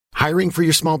Hiring for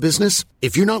your small business?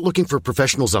 If you're not looking for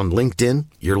professionals on LinkedIn,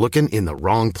 you're looking in the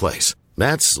wrong place.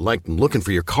 That's like looking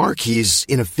for your car keys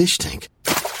in a fish tank.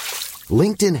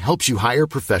 LinkedIn helps you hire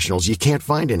professionals you can't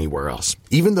find anywhere else,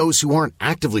 even those who aren't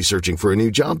actively searching for a new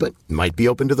job but might be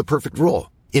open to the perfect role.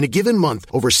 In a given month,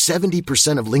 over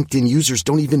 70% of LinkedIn users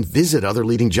don't even visit other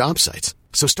leading job sites.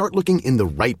 So start looking in the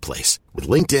right place. With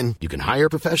LinkedIn, you can hire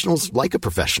professionals like a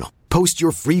professional. Post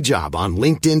your free job on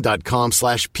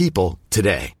linkedin.com/people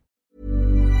today.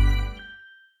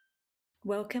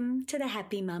 Welcome to the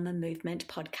Happy Mama Movement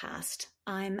podcast.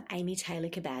 I'm Amy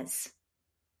Taylor-Kabaz.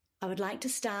 I would like to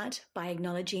start by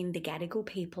acknowledging the Gadigal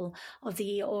people of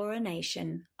the Eora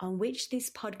Nation on which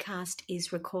this podcast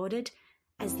is recorded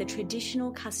as the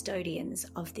traditional custodians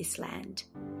of this land,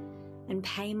 and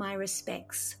pay my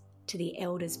respects to the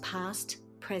elders past,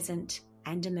 present,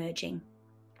 and emerging.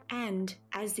 And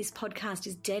as this podcast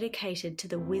is dedicated to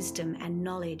the wisdom and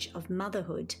knowledge of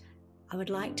motherhood, I would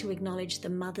like to acknowledge the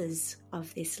mothers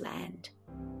of this land,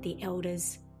 the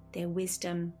elders, their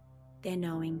wisdom, their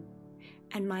knowing,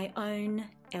 and my own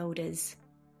elders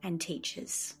and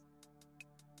teachers.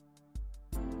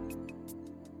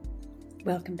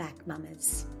 Welcome back,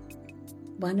 mamas.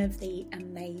 One of the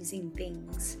amazing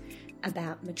things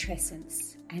about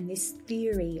matrescence and this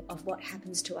theory of what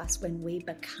happens to us when we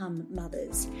become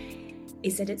mothers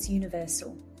is that it's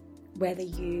universal, whether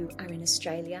you are in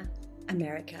Australia,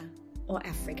 America, or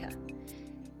Africa.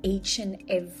 Each and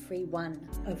every one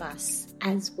of us,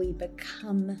 as we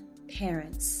become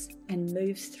parents and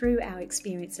move through our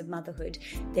experience of motherhood,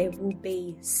 there will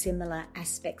be similar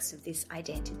aspects of this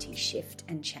identity shift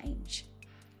and change.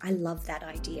 I love that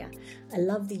idea. I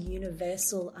love the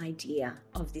universal idea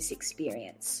of this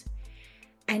experience.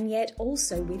 And yet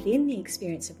also within the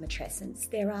experience of matrescence,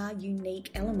 there are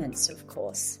unique elements, of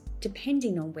course,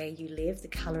 depending on where you live, the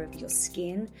colour of your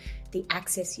skin, the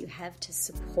access you have to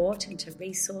support and to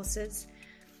resources,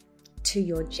 to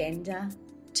your gender,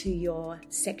 to your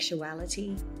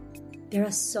sexuality. There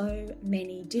are so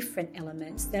many different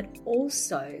elements that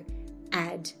also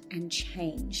add and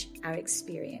change our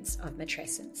experience of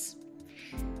matrescence.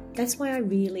 That's why I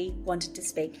really wanted to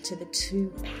speak to the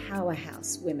two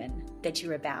powerhouse women that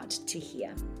you're about to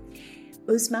hear.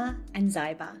 Uzma and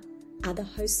Zaiba are the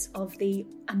hosts of the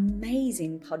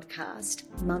amazing podcast,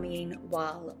 Mummying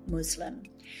While Muslim.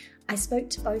 I spoke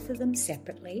to both of them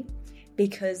separately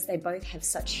because they both have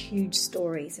such huge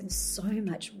stories and so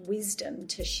much wisdom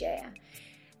to share.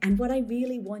 And what I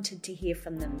really wanted to hear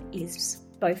from them is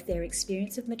both their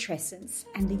experience of matrescence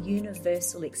and the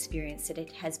universal experience that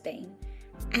it has been,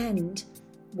 and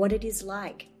what it is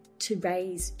like to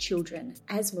raise children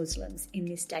as Muslims in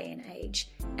this day and age,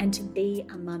 and to be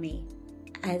a mummy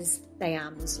as they are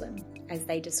Muslim, as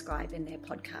they describe in their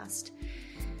podcast.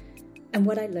 And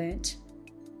what I learnt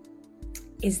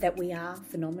is that we are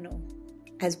phenomenal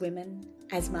as women,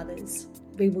 as mothers.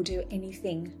 We will do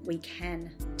anything we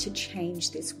can to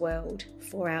change this world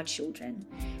for our children,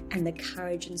 and the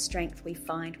courage and strength we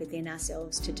find within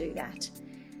ourselves to do that.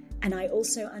 And I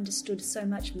also understood so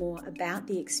much more about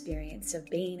the experience of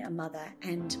being a mother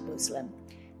and Muslim,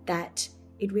 that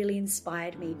it really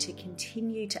inspired me to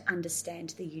continue to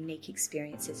understand the unique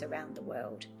experiences around the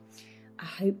world.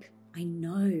 I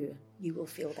know you will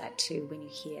feel that too when you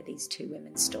hear these two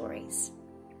women's stories.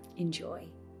 Enjoy.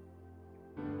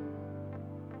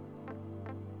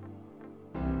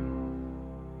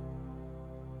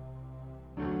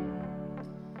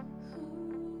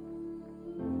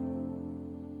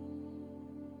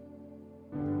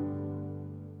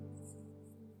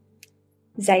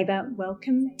 Zaiba,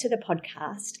 welcome to the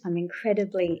podcast. I'm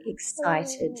incredibly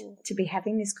excited to be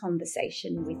having this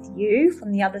conversation with you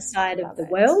from the other side of the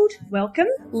world. Welcome.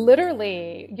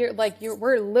 Literally,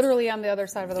 we're literally on the other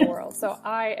side of the world. So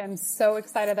I am so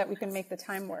excited that we can make the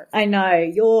time work. I know,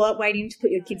 you're waiting to put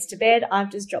your kids to bed.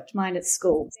 I've just dropped mine at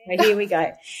school. So here we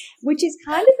go, which is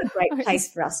kind of a great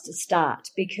place for us to start,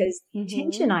 because the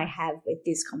intention I have with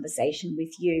this conversation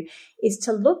with you is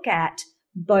to look at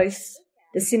both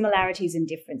the similarities and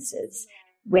differences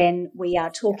when we are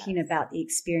talking about the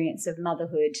experience of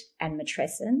motherhood and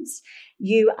matrescence.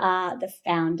 You are the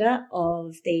founder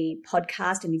of the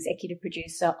podcast and executive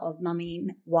producer of Mummying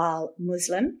While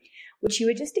Muslim, which you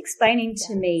were just explaining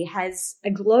to me has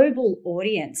a global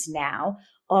audience now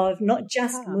of not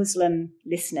just Muslim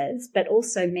listeners, but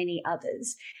also many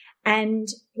others. And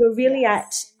you're really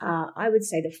at, I would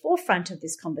say, the forefront of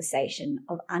this conversation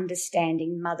of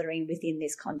understanding mothering within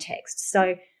this context.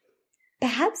 So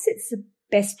perhaps it's the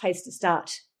best place to start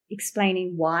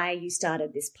explaining why you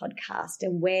started this podcast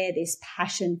and where this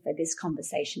passion for this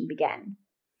conversation began.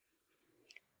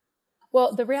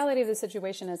 Well, the reality of the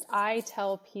situation is I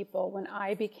tell people when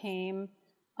I became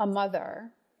a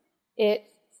mother, it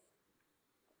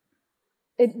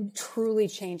truly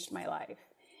changed my life,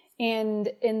 and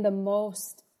in the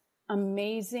most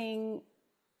amazing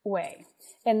way.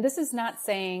 And this is not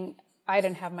saying I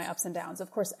didn't have my ups and downs.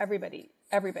 Of course, everybody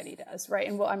does, right?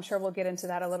 And I'm sure we'll get into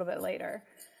that a little bit later.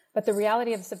 But the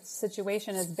reality of the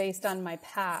situation is based on my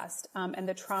past and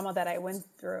the trauma that I went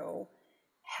through.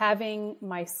 Having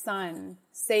my son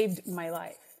saved my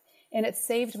life. And it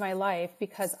saved my life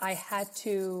because I had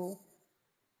to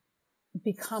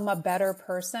become a better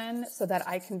person so that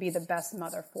I can be the best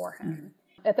mother for him.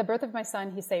 At the birth of my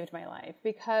son, he saved my life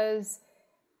because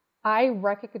I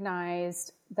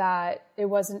recognized that it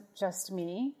wasn't just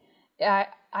me.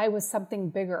 I was something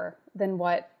bigger than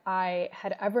what I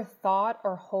had ever thought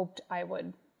or hoped I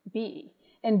would be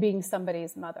in being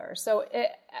somebody's mother. So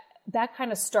that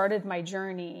kind of started my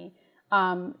journey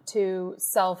to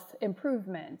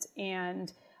self-improvement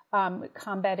and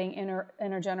combating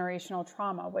intergenerational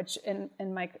trauma, which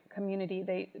in my community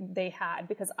they had,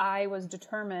 because I was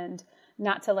determined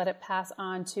not to let it pass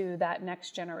on to that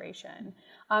next generation.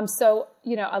 So,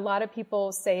 a lot of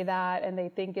people say that and they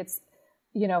think it's,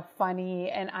 funny.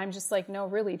 And I'm just like, no,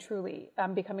 really, truly,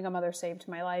 becoming a mother saved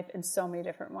my life in so many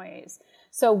different ways.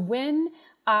 So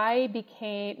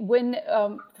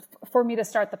for me to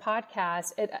start the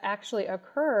podcast, it actually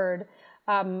occurred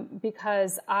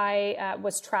because I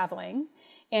was traveling,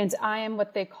 and I am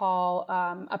what they call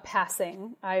a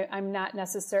passing. I'm not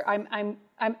necessarily.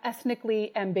 I'm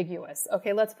ethnically ambiguous.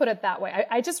 Okay, let's put it that way.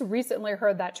 I just recently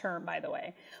heard that term, by the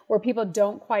way, where people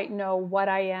don't quite know what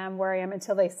I am, where I am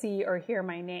until they see or hear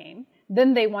my name.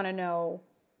 Then they want to know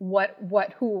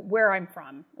where I'm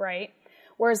from, right?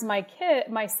 Whereas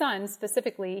my son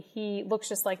specifically, he looks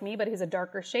just like me, but he's a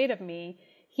darker shade of me.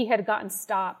 He had gotten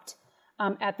stopped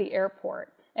at the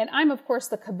airport. And I'm, of course,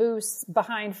 the caboose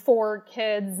behind 4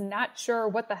 kids, not sure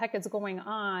what the heck is going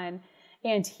on.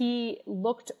 And he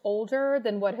looked older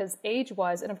than what his age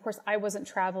was. And of course, I wasn't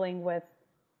traveling with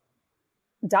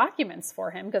documents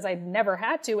for him because I'd never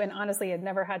had to. And honestly, I'd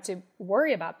never had to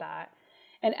worry about that.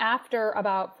 And after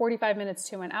about 45 minutes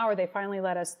to an hour, they finally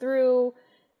let us through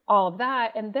all of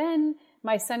that. And then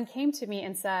my son came to me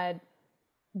and said,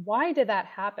 "Why did that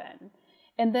happen?"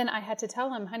 And then I had to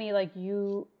tell him, "Honey,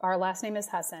 our last name is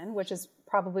Hasan, which is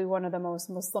probably one of the most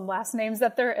Muslim last names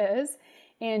that there is.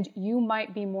 And you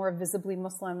might be more visibly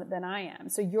Muslim than I am.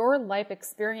 So your life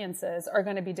experiences are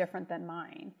going to be different than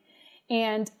mine."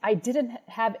 And I didn't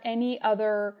have any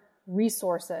other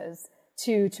resources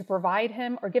to provide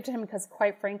him or give to him because,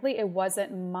 quite frankly, it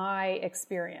wasn't my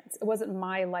experience. It wasn't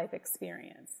my life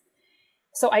experience.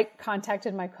 So I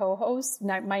contacted my co-host,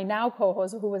 my now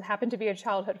co-host, who happened to be a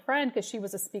childhood friend because she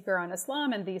was a speaker on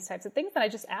Islam and these types of things. And I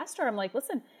just asked her, I'm like,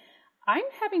 "Listen, I'm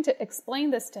having to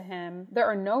explain this to him. There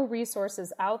are no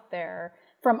resources out there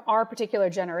from our particular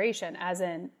generation, as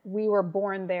in we were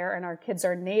born there and our kids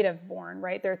are native born,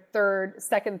 right? They're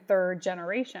second, third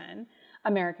generation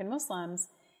American Muslims.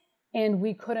 And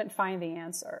we couldn't find the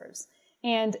answers.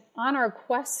 And on our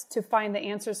quest to find the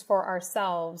answers for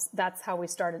ourselves, that's how we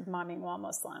started Momming While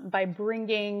Muslim. By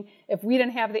bringing, if we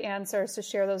didn't have the answers to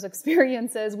share those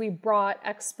experiences, we brought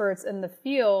experts in the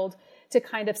field to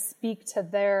kind of speak to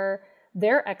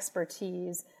their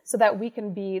expertise so that we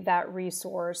can be that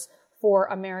resource for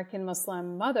American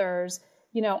Muslim mothers,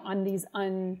 on these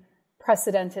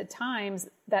unprecedented times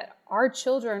that our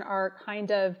children are kind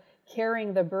of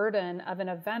carrying the burden of an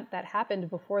event that happened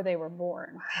before they were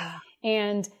born. Wow.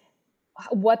 And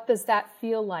what does that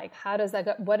feel like? How does that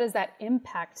go? What does that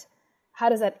impact? How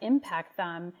does that impact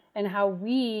them? And how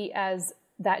we, as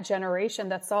that generation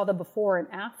that saw the before and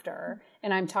after,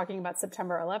 and I'm talking about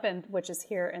September 11th, which is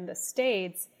here in the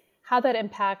States, how that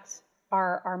impacts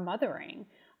our mothering.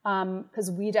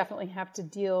 Because we definitely have to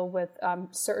deal with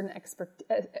certain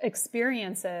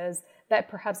experiences that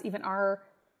perhaps even our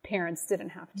parents didn't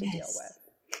have to deal with.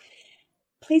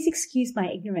 Please excuse my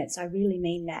ignorance. I really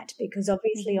mean that, because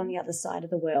obviously on the other side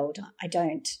of the world, I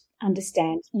don't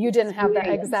understand. You didn't have that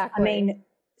exactly. I mean,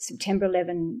 September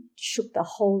 11 shook the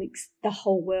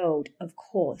whole world, of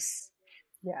course.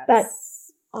 Yes. But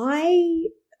I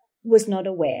was not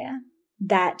aware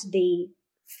that the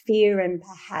fear and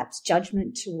perhaps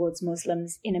judgment towards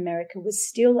Muslims in America was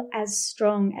still as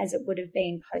strong as it would have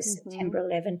been post-September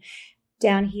 11.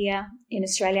 Down here in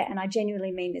Australia, and I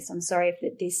genuinely mean this, I'm sorry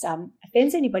if this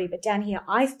offends anybody, but down here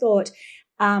I thought,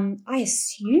 I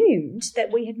assumed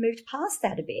that we had moved past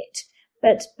that a bit,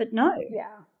 but no.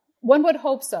 Yeah, one would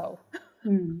hope so.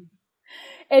 And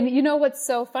what's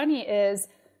so funny is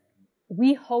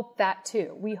we hoped that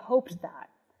too. We hoped that.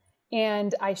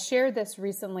 And I shared this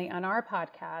recently on our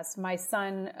podcast. My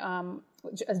son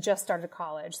just started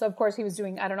college. So, of course, he was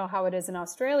doing, I don't know how it is in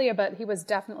Australia, but he was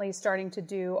definitely starting to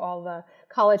do all the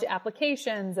college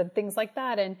applications and things like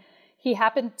that. And he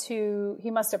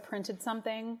must have printed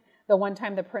something. The one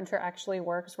time the printer actually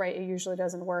works, right? It usually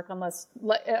doesn't work unless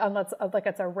like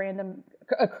it's a random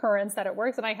occurrence that it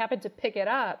works. And I happened to pick it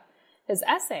up, his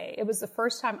essay. It was the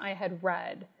first time I had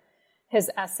read his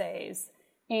essays.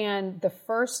 And the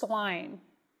first line,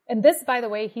 and this, by the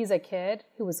way, he's a kid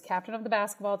who was captain of the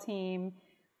basketball team,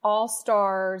 all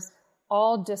stars,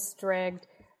 all district,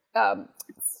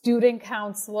 student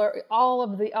counselor, all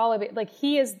of it. Like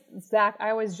he is Zach.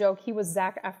 I always joke he was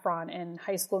Zac Efron in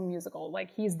High School Musical.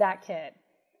 Like he's that kid.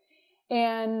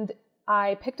 And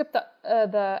I picked up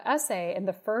the essay, and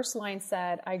the first line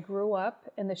said, "I grew up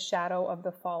in the shadow of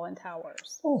the fallen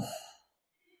towers." Oh.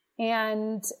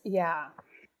 And yeah.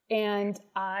 And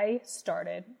I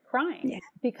started crying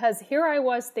because here I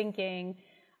was thinking,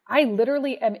 I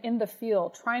literally am in the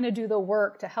field trying to do the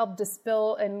work to help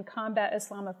dispel and combat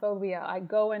Islamophobia. I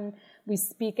go and we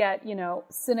speak at,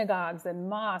 synagogues and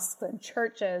mosques and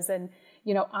churches. And,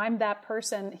 I'm that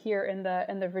person here in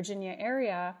the Virginia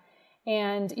area.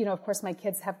 And, of course, my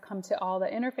kids have come to all the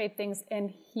interfaith things, and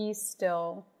he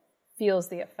still feels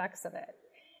the effects of it.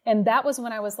 And that was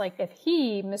when I was like, if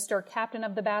he, Mr. Captain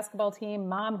of the basketball team,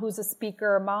 mom who's a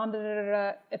speaker, mom,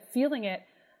 feeling it,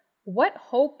 what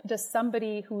hope does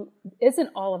somebody who isn't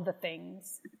all of the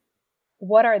things,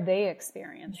 what are they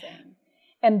experiencing? Yeah.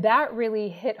 And that really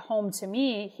hit home to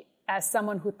me as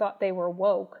someone who thought they were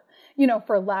woke,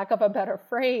 for lack of a better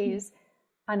phrase,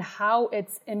 on how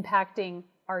it's impacting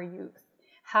our youth,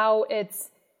 how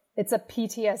it's a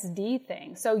PTSD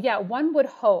thing. So yeah, one would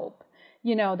hope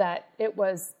that it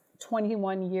was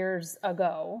 21 years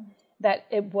ago, that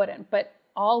it wouldn't. But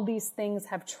all these things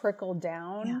have trickled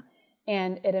down,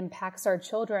 and it impacts our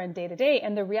children day to day.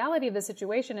 And the reality of the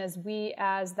situation is we,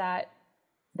 as that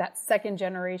second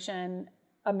generation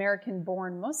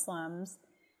American-born Muslims,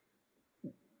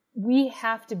 we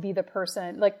have to be the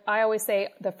person. Like I always say,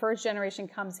 the first generation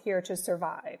comes here to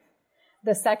survive.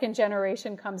 The second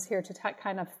generation comes here to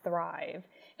kind of thrive.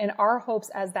 And our hopes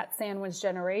as that sandwich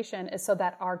generation is so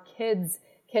that our kids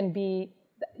can be,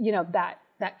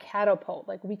 that catapult,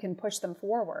 like we can push them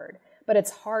forward. But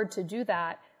it's hard to do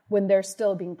that when they're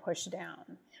still being pushed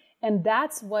down. And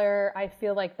that's where I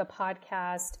feel like the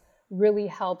podcast really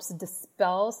helps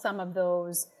dispel some of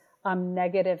those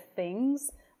negative things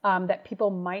that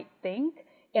people might think.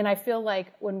 And I feel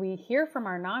like when we hear from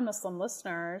our non-Muslim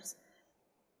listeners,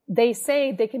 they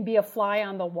say they can be a fly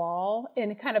on the wall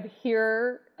and kind of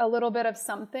hear a little bit of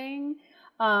something.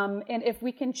 And if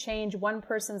we can change one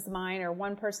person's mind or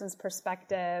one person's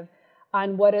perspective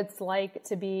on what it's like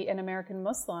to be an American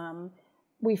Muslim,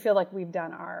 we feel like we've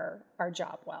done our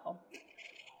job well.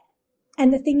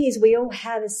 And the thing is, we all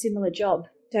have a similar job,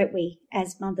 don't we,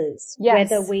 as mothers? Yes.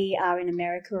 Whether we are in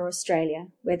America or Australia,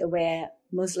 whether we're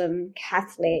Muslim,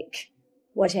 Catholic,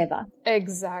 whatever.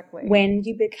 Exactly. When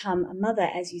you become a mother,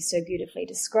 as you so beautifully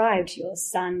described, your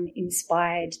son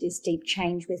inspired this deep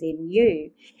change within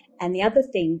you. And the other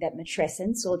thing that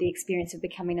matrescence, or the experience of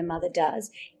becoming a mother,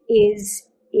 does is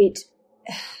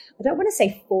I don't want to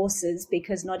say forces,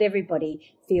 because not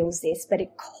everybody feels this, but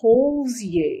it calls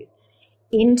you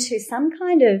into some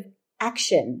kind of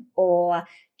action or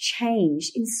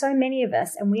change in so many of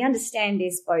us. And we understand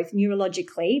this both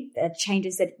neurologically, the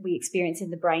changes that we experience in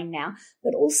the brain now,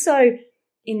 but also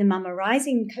in the Mama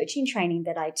Rising coaching training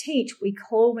that I teach, we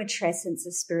call matrescence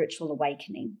a spiritual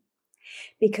awakening.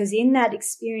 Because in that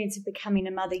experience of becoming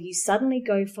a mother, you suddenly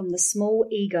go from the small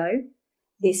ego,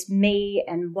 this me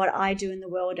and what I do in the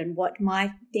world and what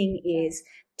my thing is,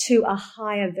 to a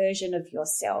higher version of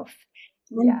yourself.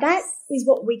 And yes, that is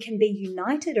what we can be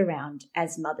united around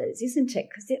as mothers, isn't it?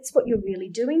 Because that's what you're really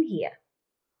doing here.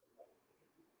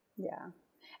 Yeah.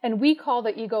 And we call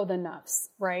the ego the nafs,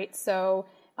 right? So,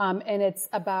 and it's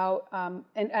about,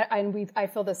 I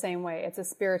feel the same way. It's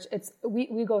a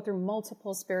we go through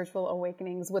multiple spiritual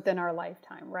awakenings within our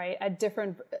lifetime, right? At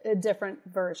different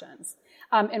versions.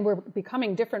 And we're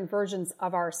becoming different versions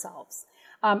of ourselves.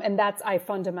 And I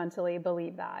fundamentally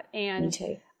believe that. And me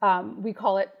too. We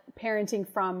call it parenting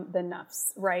from the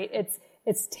nafs, right?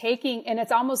 It's taking, and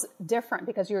it's almost different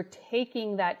because you're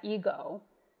taking that ego,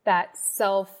 that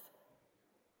self,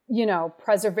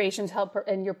 preservation help,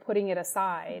 and you're putting it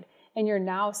aside, and you're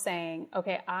now saying,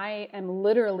 okay, I am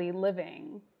literally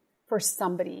living for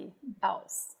somebody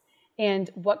else. And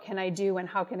what can I do, and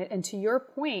how can it, and to your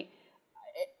point,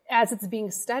 as it's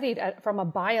being studied from a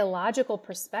biological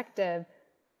perspective,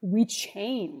 we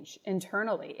change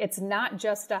internally. It's not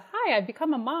just a, hi, I've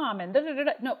become a mom and da, da, da,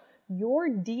 da. No, your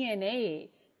DNA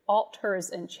alters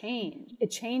and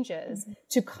changes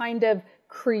to kind of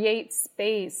create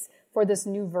space for this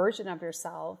new version of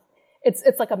yourself.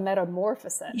 It's like a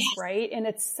metamorphosis, right? And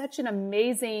it's such an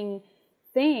amazing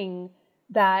thing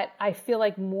that I feel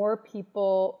like more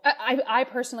people, I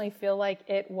personally feel like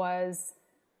it was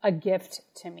a gift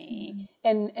to me.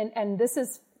 And this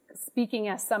is speaking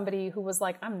as somebody who was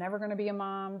like, I'm never going to be a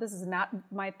mom. This is not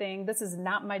my thing. This is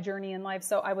not my journey in life.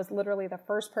 So I was literally the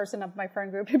first person of my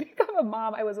friend group to become a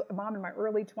mom. I was a mom in my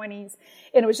early 20s.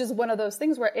 And it was just one of those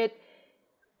things where it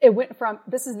went from,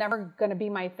 this is never going to be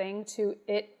my thing, to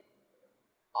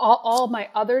all my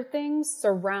other things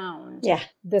surround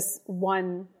this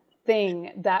one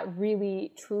thing that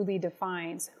really truly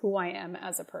defines who I am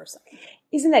as a person.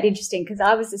 Isn't that interesting? Because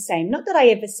I was the same. Not that I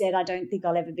ever said I don't think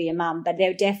I'll ever be a mum, but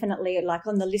they're definitely like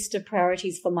on the list of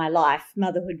priorities for my life.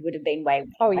 Motherhood would have been way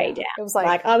down. It was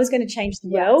like I was going to change the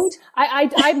world.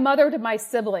 I mothered my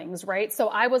siblings, right? So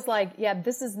I was like,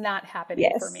 this is not happening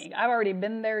for me. I've already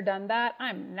been there, done that.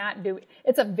 I'm not doing.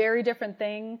 It's a very different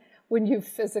thing when you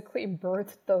physically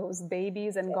birthed those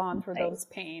babies and gone through those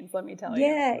pains, let me tell you.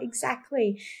 Yeah,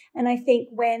 exactly. And I think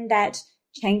when that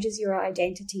changes your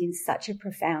identity in such a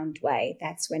profound way,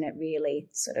 that's when it really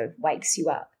sort of wakes you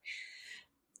up.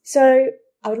 So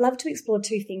I would love to explore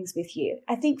two things with you.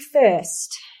 I think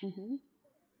first,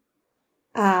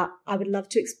 I would love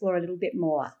to explore a little bit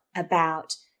more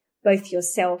about both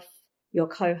yourself, your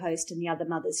co-host, and the other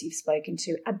mothers you've spoken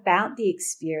to, about the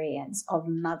experience of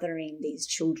mothering these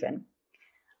children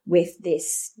with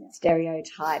this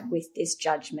stereotype, with this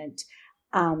judgment,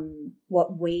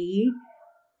 what we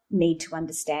need to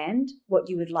understand, what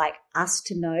you would like us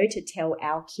to know to tell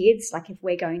our kids, like if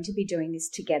we're going to be doing this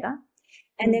together.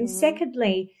 And then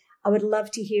secondly, I would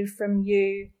love to hear from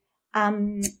you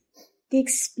the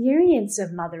experience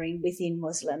of mothering within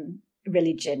Muslim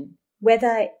religion,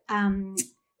 whether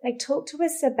talk to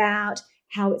us about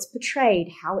how it's portrayed,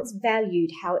 how it's valued,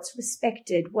 how it's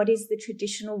respected, what is the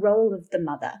traditional role of the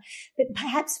mother. But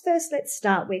perhaps first let's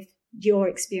start with your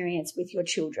experience with your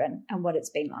children and what it's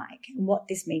been like and what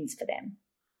this means for them.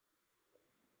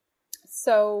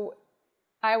 So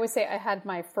I always say I had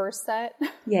my first set.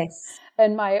 Yes.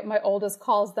 And my oldest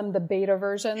calls them the beta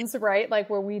versions, right?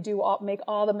 Like where we make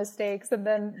all the mistakes, and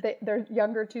then their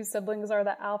younger two siblings are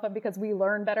the alpha because we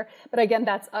learn better. But again,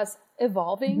 that's us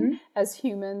evolving as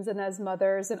humans and as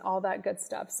mothers and all that good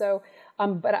stuff. So,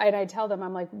 but I tell them,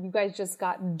 I'm like, you guys just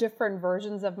got different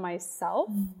versions of myself.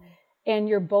 And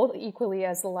you're both equally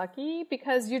as lucky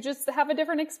because you just have a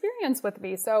different experience with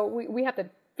me. So we have to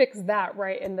fix that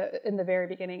right in the very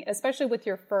beginning, especially with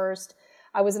your first.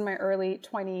 I was in my early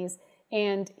 20s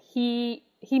and he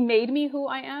made me who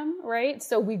I am, right?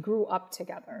 So we grew up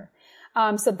together.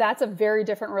 So that's a very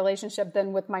different relationship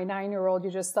than with my 9-year-old you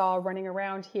just saw running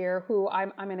around here, who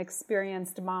I'm an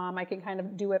experienced mom. I can kind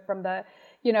of do it from the,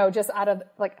 just out of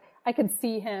like, I can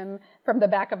see him from the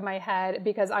back of my head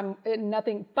because I'm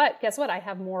nothing, but guess what? I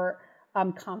have more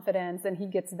confidence and he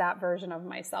gets that version of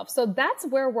myself. So that's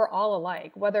where we're all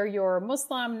alike, whether you're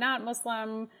Muslim, not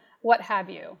Muslim, what have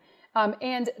you.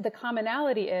 And the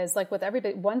commonality is like with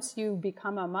everybody, once you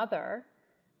become a mother,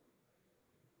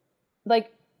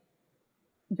 like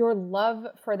your love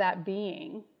for that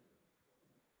being,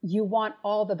 you want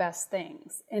all the best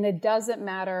things. And it doesn't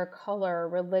matter color,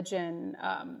 religion,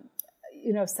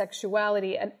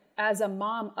 sexuality. And as a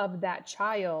mom of that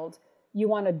child, you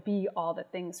want to be all the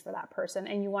things for that person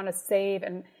and you want to save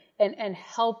and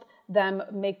help them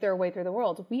make their way through the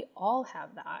world. We all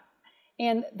have that.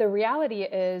 And the reality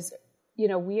is,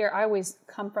 I always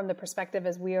come from the perspective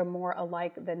as we are more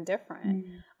alike than different.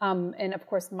 And of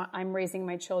course, I'm raising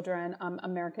my children,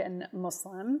 American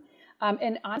Muslim.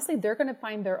 And honestly, they're going to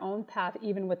find their own path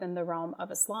even within the realm of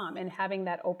Islam, and having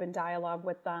that open dialogue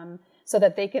with them so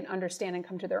that they can understand and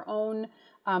come to their own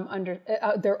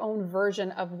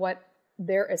version of what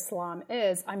their Islam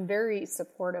is. I'm very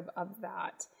supportive of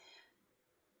that.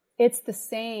 It's the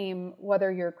same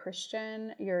whether you're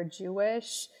Christian, you're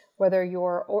Jewish, whether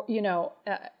you're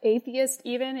atheist.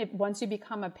 Even if once you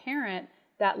become a parent,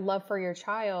 that love for your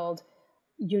child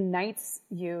unites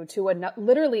you to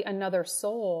literally another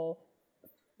soul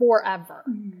forever,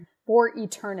 for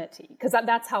eternity. Because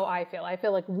that's how I feel. I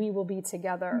feel like we will be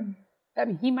together. I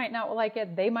mean, he might not like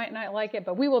it, they might not like it,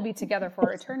 but we will be together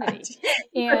for eternity.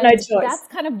 And that's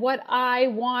kind of what I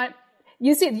want.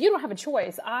 You see, you don't have a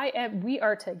choice. We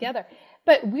are together,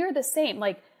 but we're the same.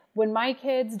 Like when my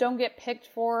kids don't get picked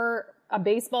for a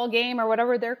baseball game or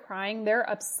whatever, they're crying, they're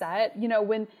upset.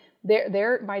 When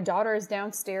my daughter is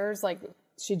downstairs, like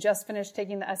she just finished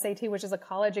taking the SAT, which is a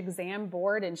college exam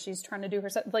board, and she's trying to do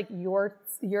herself. Like your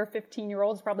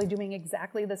 15-year-old is probably doing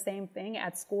exactly the same thing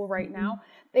at school right now.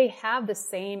 They have the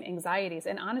same anxieties.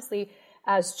 And honestly,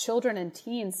 as children and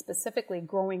teens specifically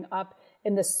growing up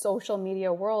in the social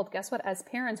media world, guess what? As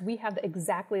parents, we have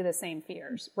exactly the same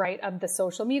fears, right? Of the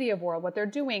social media world, what they're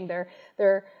doing, their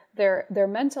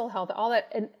mental health, all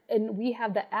that. And we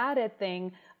have the added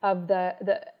thing of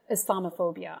the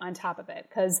Islamophobia on top of it.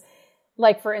 Because,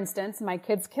 like, for instance, my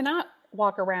kids cannot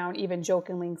walk around even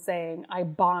jokingly saying, I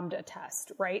bombed a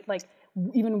test, right? Like,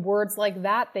 even words like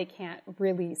that, they can't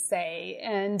really say.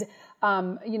 And,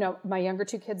 my younger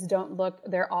two kids don't look,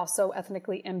 they're also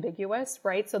ethnically ambiguous,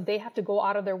 right? So they have to go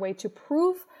out of their way to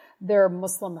prove their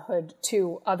Muslimhood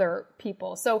to other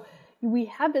people. So we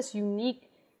have this unique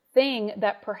thing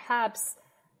that perhaps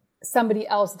somebody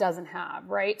else doesn't have,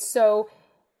 right? So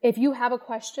if you have a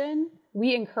question,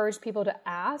 we encourage people to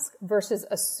ask versus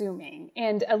assuming.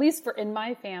 And at least in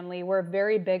my family, we're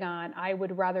very big on, I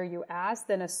would rather you ask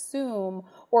than assume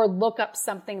or look up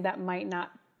something that might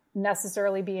not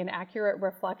necessarily be an accurate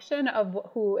reflection of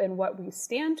who and what we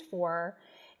stand for.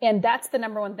 And that's the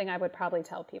number one thing I would probably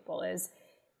tell people is,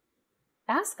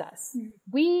 ask us.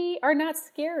 We are not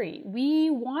scary. We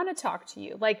want to talk to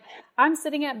you. Like, I'm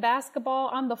sitting at basketball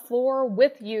on the floor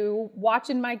with you,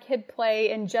 watching my kid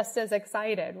play and just as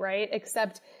excited, right?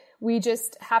 Except we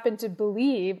just happen to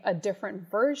believe a different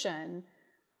version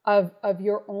of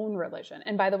your own religion.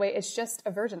 And by the way, it's just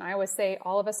a version. I always say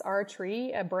all of us are a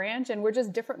tree, a branch, and we're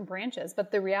just different branches.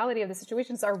 But the reality of the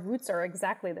situation is our roots are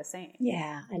exactly the same.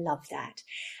 Yeah, I love that.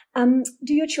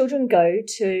 Do your children go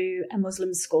to a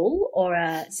Muslim school or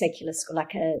a secular school,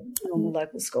 like a normal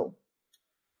local school?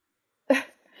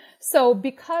 So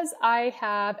because I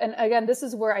have, and again, this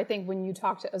is where I think when you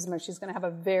talk to Uzma, she's going to have a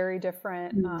very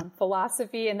different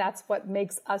philosophy, and that's what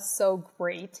makes us so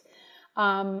great.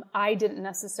 I didn't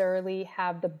necessarily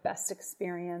have the best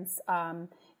experience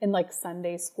in like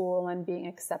Sunday school and being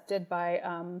accepted by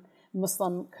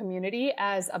Muslim community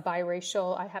as a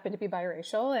biracial. I happen to be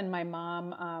biracial, and my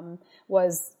mom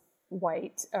was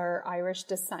white or Irish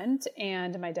descent,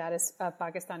 and my dad is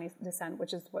Pakistani descent,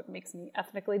 which is what makes me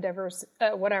ethnically diverse,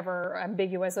 whatever,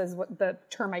 ambiguous is what the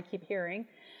term I keep hearing.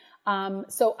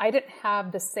 So I didn't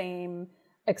have the same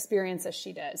experience as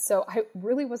she did. So I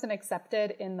really wasn't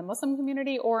accepted in the Muslim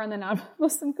community or in the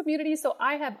non-Muslim community. So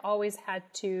I have always had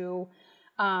to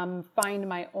find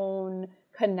my own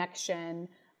connection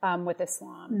with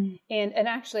Islam. And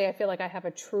actually, I feel like I have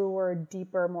a truer,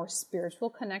 deeper, more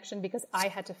spiritual connection because I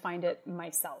had to find it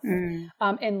myself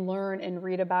and learn and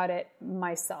read about it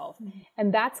myself.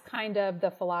 And that's kind of the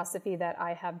philosophy that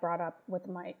I have brought up with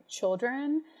my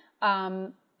children.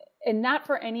 And not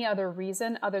for any other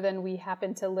reason other than we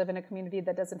happen to live in a community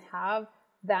that doesn't have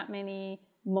that many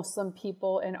Muslim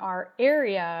people in our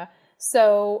area.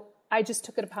 So I just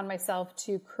took it upon myself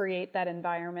to create that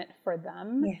environment for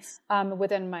them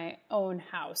within my own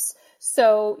house.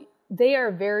 So they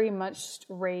are very much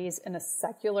raised in a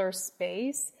secular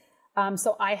space.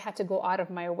 So I had to go out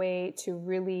of my way to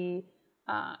really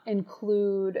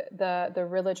include the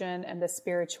religion and the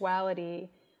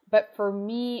spirituality. But for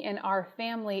me and our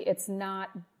family,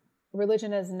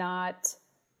 religion is not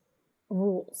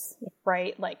rules,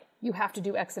 right? Like you have to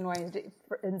do X and Y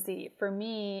and Z. For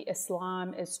me,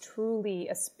 Islam is truly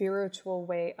a spiritual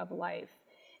way of life.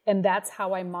 And that's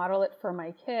how I model it for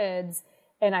my kids.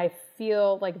 And I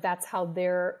feel like that's how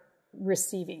they're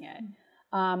receiving it.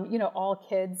 All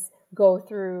kids go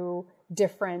through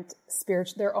different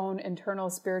their own internal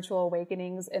spiritual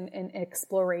awakenings and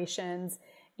explorations.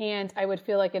 And I would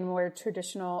feel like in more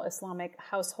traditional Islamic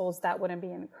households, that wouldn't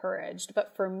be encouraged.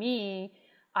 But for me,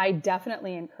 I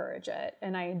definitely encourage it.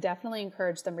 And I definitely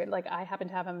encourage them. Like, I happen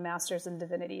to have a master's in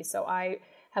divinity. So I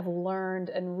have learned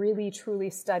and really, truly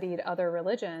studied other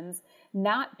religions,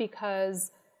 not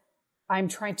because I'm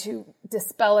trying to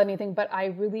dispel anything, but I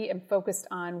really am focused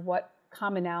on what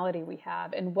commonality we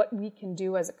have and what we can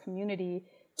do as a community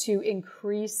to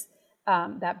increase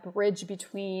that bridge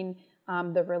between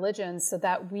the religions so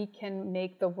that we can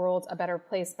make the world a better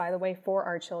place, by the way, for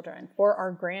our children, for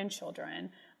our grandchildren.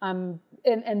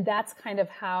 And that's kind of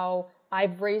how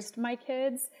I've raised my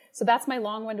kids. So that's my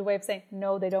long-winded way of saying,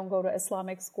 no, they don't go to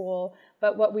Islamic school.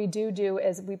 But what we do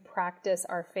is we practice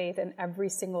our faith in every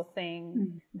single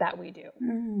thing that we do.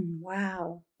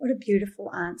 Wow. What a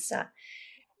beautiful answer.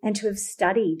 And to have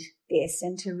studied this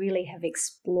and to really have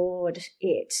explored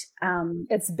it.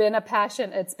 It's been a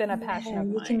passion. It's been a passion of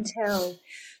mine. You can tell.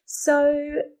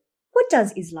 So what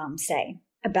does Islam say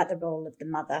about the role of the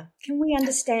mother? Can we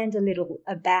understand a little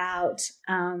about,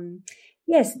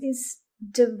 this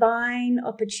divine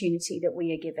opportunity that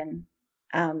we are given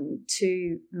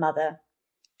to mother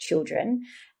children.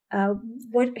 How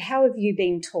have you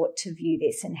been taught to view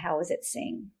this, and how is it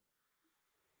seen?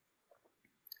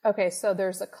 Okay, so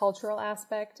there's a cultural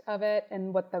aspect of it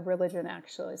and what the religion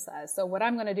actually says. So what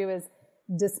I'm going to do is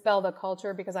dispel the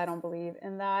culture, because I don't believe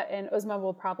in that. And Uzma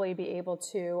will probably be able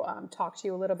to talk to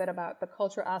you a little bit about the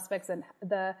cultural aspects and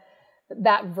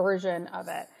that version of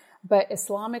it. But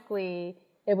Islamically,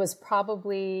 it was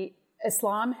probably,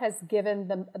 Islam has given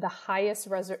the highest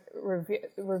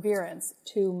reverence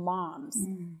to moms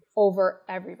over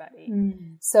everybody.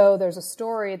 So there's a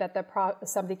story that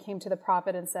somebody came to the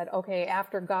prophet and said, okay,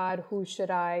 after God, who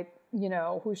should I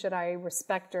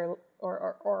respect or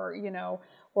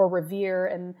revere?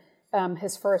 And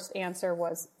his first answer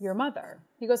was your mother.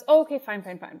 He goes, oh, okay, fine.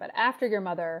 But after your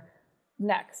mother,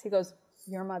 next. He goes,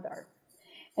 your mother.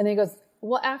 And then he goes,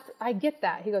 well, after I get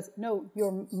that. He goes, no,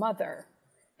 your mother.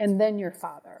 And then your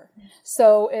father.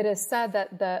 So it is said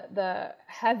that the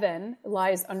heaven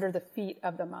lies under the feet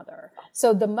of the mother.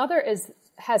 So the mother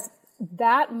has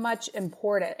that much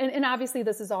important. And obviously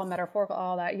this is all metaphorical,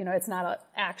 all that, it's not an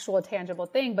actual tangible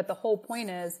thing, but the whole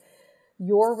point is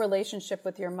your relationship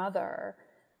with your mother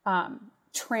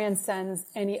transcends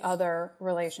any other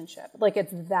relationship. Like,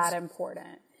 it's that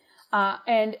important.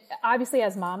 And obviously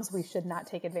as moms, we should not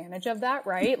take advantage of that,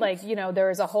 right? Like, there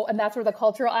is a whole, and that's where the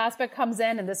cultural aspect comes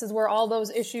in. And this is where all those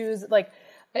issues, like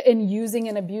in using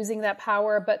and abusing that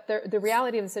power. But the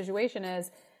reality of the situation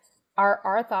is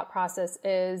our thought process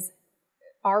is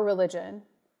our religion,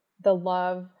 the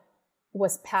love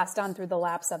was passed on through the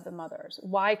laps of the mothers.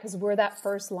 Why? Because we're that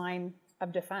first line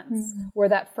of defense. We're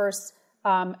that first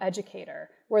educator.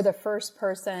 We're the first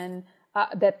person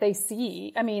that they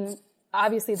see. I mean,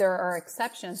 obviously there are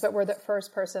exceptions, but we're the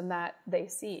first person that they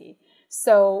see.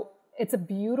 So it's a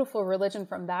beautiful religion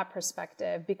from that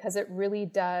perspective, because it really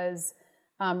does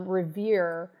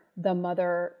revere the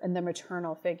mother and the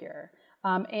maternal figure.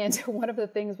 And one of the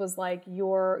things was like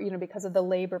because of the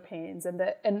labor pains and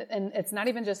it's not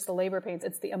even just the labor pains,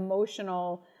 it's the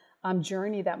emotional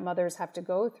journey that mothers have to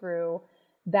go through.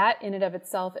 That in and of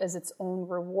itself is its own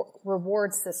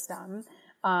reward system.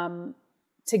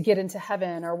 To get into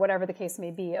heaven or whatever the case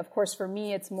may be. Of course, for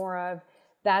me, it's more of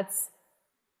that's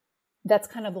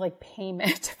kind of like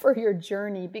payment for your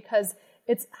journey, because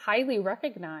it's highly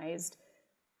recognized,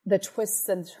 the twists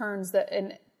and turns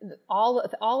and all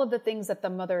of the things that the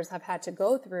mothers have had to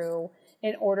go through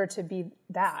in order to be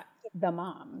the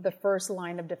mom, the first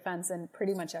line of defense in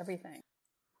pretty much everything.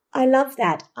 I love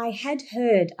that.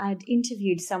 I'd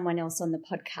interviewed someone else on the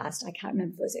podcast. I can't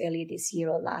remember if it was earlier this year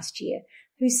or last year,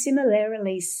 who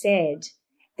similarly said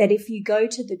that if you go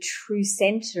to the true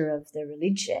center of the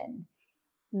religion,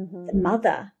 the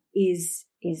mother is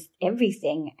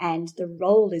everything, and the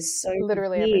role is so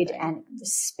revered and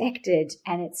respected,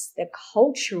 and it's the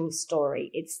cultural story,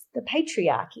 it's the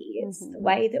patriarchy, it's the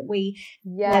way that we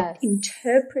have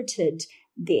interpreted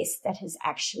this that has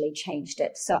actually changed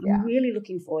it. So I'm really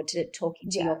looking forward to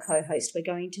talking to your co-host. We're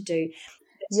going to do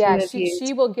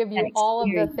she will give you all of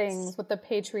the things with the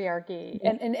patriarchy.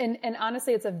 And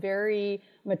honestly, it's a very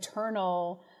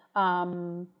maternal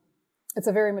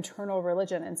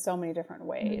religion in so many different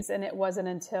ways. And it wasn't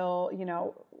until,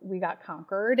 we got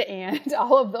conquered and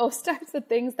all of those types of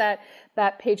things that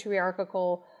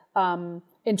patriarchal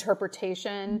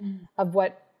interpretation of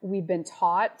what we've been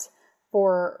taught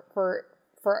for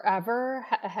forever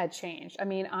had changed. I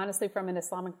mean, honestly, from an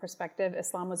Islamic perspective,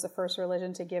 Islam was the first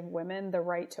religion to give women the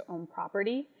right to own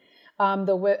property,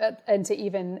 and to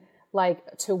even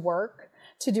to work,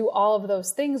 to do all of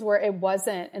those things where it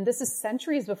wasn't, and this is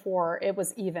centuries before it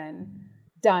was even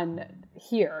done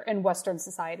here in Western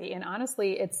society. And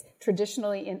honestly, it's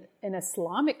traditionally in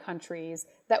Islamic countries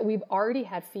that we've already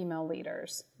had female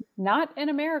leaders. Not in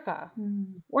America.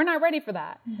 We're not ready for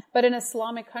that. But in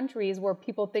Islamic countries where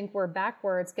people think we're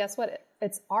backwards, guess what?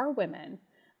 It's our women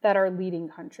that are leading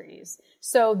countries.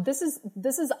 So this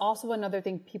is also another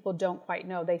thing people don't quite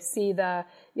know. They see the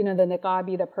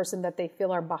niqabi, the person that they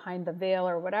feel are behind the veil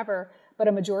or whatever, but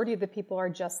a majority of the people are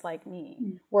just like me.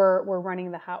 We're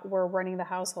running the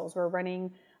households, we're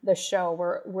running the show,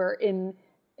 we're in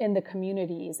the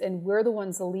communities, and we're the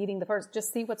ones leading the first.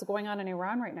 Just see what's going on in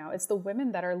Iran right now. It's the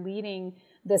women that are leading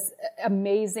this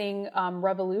amazing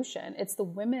revolution. It's the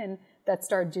women that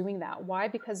start doing that. Why?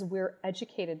 Because we're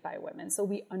educated by women, so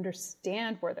we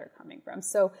understand where they're coming from.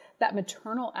 So that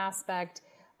maternal aspect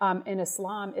in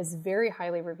Islam is very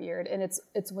highly revered, and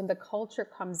it's when the culture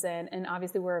comes in, and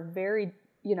obviously we're a very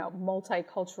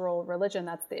multicultural religion.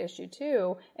 That's the issue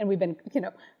too. And we've been,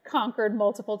 conquered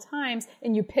multiple times,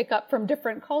 and you pick up from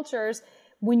different cultures.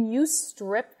 When you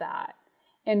strip that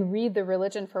and read the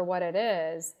religion for what it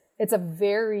is, it's a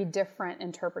very different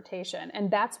interpretation. And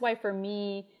that's why for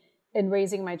me, in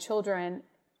raising my children,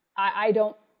 I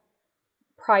don't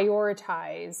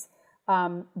prioritize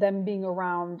them being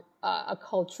around a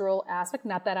cultural aspect.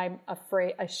 Not that I'm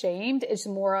ashamed. It's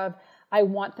more of, I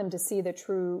want them to see the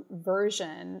true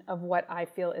version of what I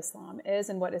feel Islam is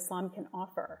and what Islam can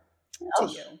offer to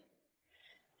you.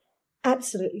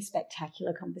 Absolutely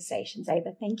spectacular conversation,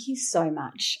 Zaiba. Thank you so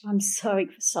much. I'm so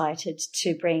excited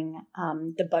to bring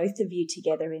the both of you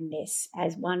together in this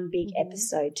as one big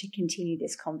episode to continue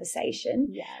this conversation.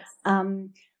 Yes.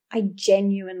 I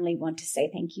genuinely want to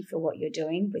say thank you for what you're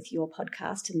doing with your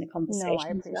podcast and the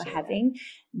conversations you're having.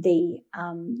 The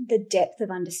depth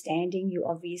of understanding you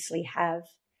obviously have,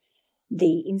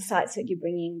 the insights that you're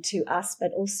bringing to us,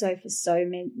 but also for so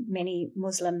many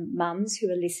Muslim mums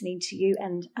who are listening to you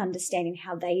and understanding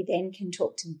how they then can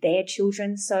talk to their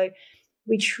children. So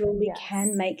we truly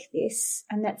can make this,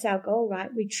 and that's our goal, right?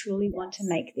 We truly want to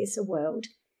make this a world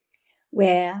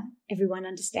where everyone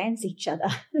understands each other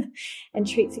and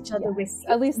treats each other with...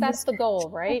 At least that's the goal,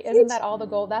 right? Isn't that all the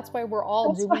goal? That's why we're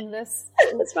all doing this.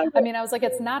 That's right. I mean, I was like,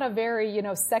 it's not a very,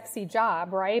 sexy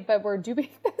job, right? But we're doing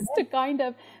this to kind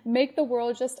of make the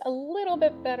world just a little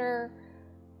bit better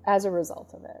as a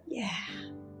result of it. Yeah,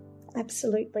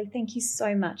 absolutely. Thank you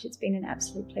so much. It's been an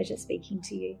absolute pleasure speaking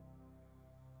to you.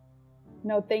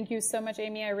 No, thank you so much,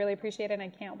 Amy. I really appreciate it. And I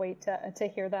can't wait to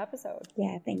hear the episode.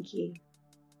 Yeah, thank you.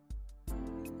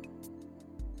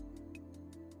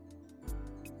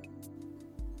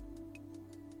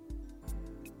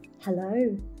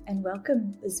 Hello and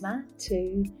welcome, Uzma,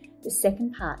 to the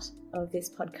second part of this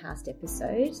podcast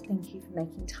episode. Thank you for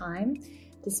making time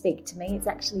to speak to me. It's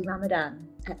actually Ramadan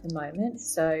at the moment,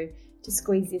 so to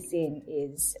squeeze this in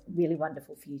is really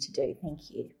wonderful for you to do. Thank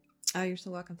you. Oh, you're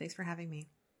so welcome. Thanks for having me.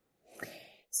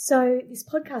 So this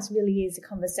podcast really is a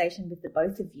conversation with the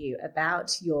both of you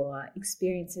about your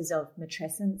experiences of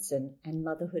matrescence and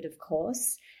motherhood, of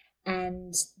course,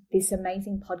 and this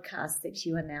amazing podcast that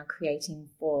you are now creating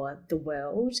for the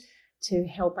world to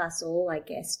help us all, I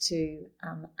guess, to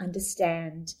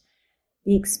understand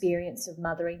the experience of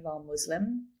mothering while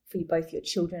Muslim for both your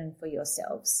children and for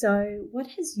yourself. So what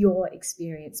has your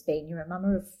experience been? You're a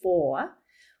mama of 4.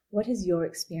 What has your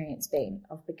experience been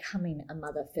of becoming a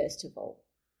mother, first of all?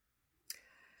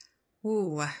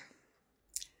 Ooh,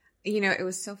 it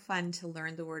was so fun to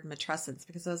learn the word matrescence,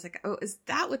 because I was like, oh, is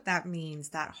that what that means?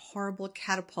 That horrible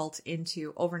catapult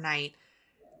into overnight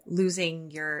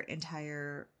losing your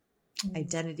entire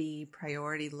identity,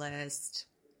 priority list,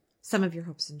 some of your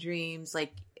hopes and dreams.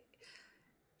 Like,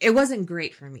 it wasn't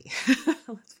great for me.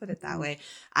 Let's put it that way.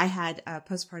 I had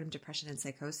postpartum depression and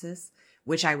psychosis,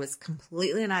 which I was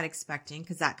completely not expecting,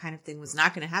 because that kind of thing was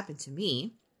not going to happen to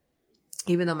me.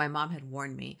 Even though my mom had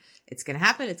warned me, it's going to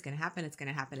happen, it's going to happen, it's going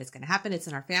to happen, it's going to happen, it's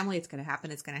in our family, it's going to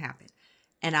happen, it's going to happen.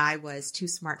 And I was too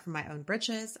smart for my own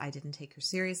britches. I didn't take her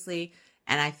seriously.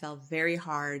 And I fell very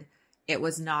hard. It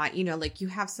was not, like you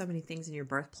have so many things in your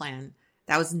birth plan.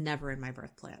 That was never in my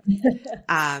birth plan.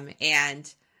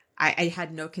 And I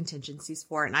had no contingencies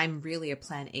for it. And I'm really a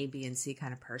plan A, B, and C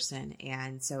kind of person.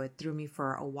 And so it threw me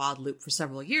for a wild loop for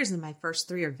several years. And my first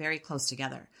 3 are very close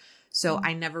together. So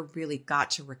I never really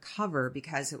got to recover,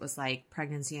 because it was like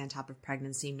pregnancy on top of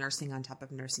pregnancy, nursing on top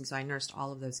of nursing. So I nursed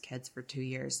all of those kids for 2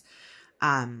 years,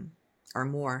 or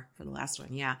more for the last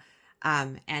one. Yeah.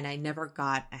 And I never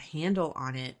got a handle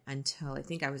on it until I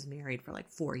think I was married for like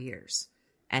 4 years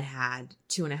and had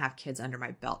 2.5 kids under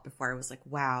my belt before I was like,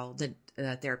 wow, the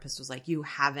therapist was like, you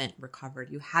haven't recovered.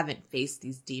 You haven't faced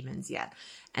these demons yet.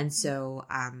 And so,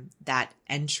 that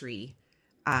entry,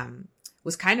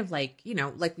 was kind of like,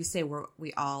 like we say,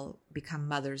 we all become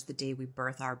mothers the day we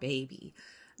birth our baby.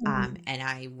 And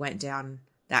I went down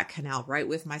that canal right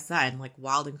with my son, like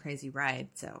wild and crazy ride.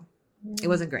 So it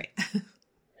wasn't great.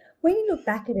 When you look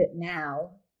back at it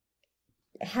now,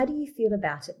 how do you feel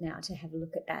about it now, to have a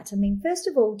look at that? I mean, first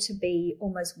of all, to be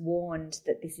almost warned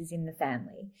that this is in the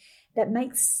family, that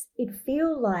makes it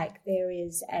feel like there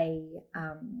is a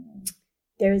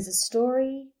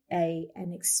story,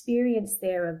 an experience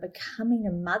there of becoming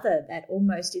a mother that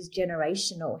almost is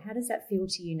generational. How does that feel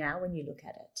to you now when you look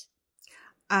at it?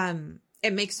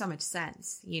 It makes so much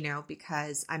sense,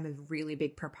 because I'm a really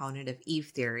big proponent of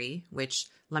Eve theory, which,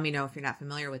 let me know if you're not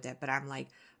familiar with it, but I'm like,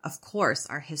 of course,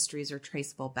 our histories are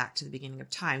traceable back to the beginning of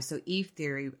time. So Eve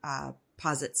theory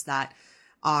posits that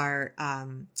our,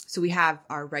 so we have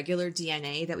our regular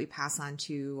DNA that we pass on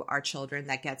to our children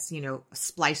that gets,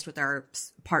 spliced with our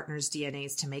partner's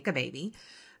DNAs to make a baby,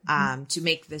 to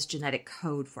make this genetic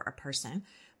code for a person.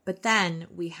 But then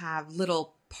we have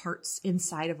little parts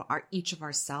inside of each of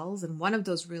our cells. And one of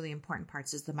those really important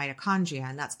parts is the mitochondria.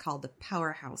 And that's called the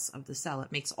powerhouse of the cell.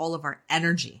 It makes all of our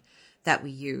energy that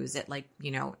we use. It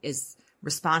is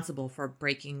responsible for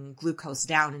breaking glucose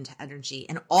down into energy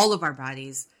in all of our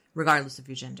bodies, regardless of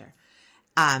your gender.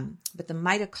 But the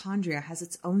mitochondria has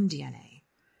its own DNA,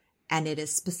 and it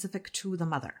is specific to the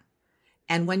mother.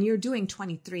 And when you're doing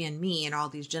 23andMe and all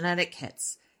these genetic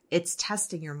kits, it's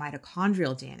testing your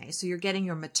mitochondrial DNA. So you're getting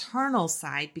your maternal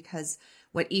side, because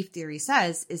what Eve theory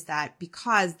says is that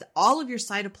because all of your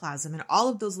cytoplasm and all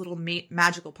of those little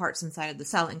magical parts inside of the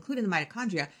cell, including the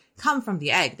mitochondria, come from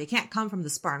the egg. They can't come from the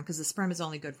sperm, because the sperm is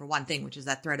only good for one thing, which is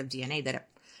that thread of DNA that it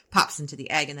pops into the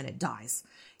egg and then it dies,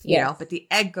 but the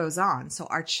egg goes on. So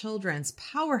our children's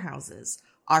powerhouses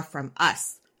are from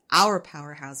us. Our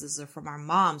powerhouses are from our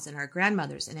moms and our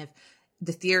grandmothers. And if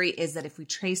the theory is that if we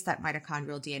trace that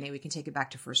mitochondrial DNA, we can take it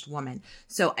back to first woman.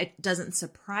 So it doesn't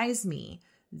surprise me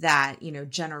that,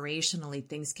 generationally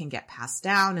things can get passed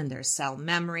down, and there's cell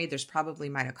memory. There's probably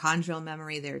mitochondrial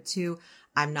memory there too.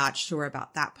 I'm not sure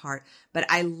about that part, but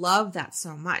I love that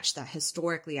so much that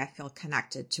historically I feel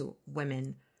connected to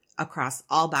women across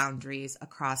all boundaries,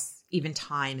 across even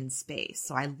time and space.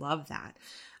 So I love that.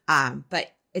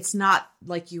 But it's not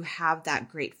like you have that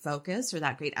great focus or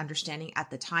that great understanding at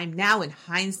the time. Now in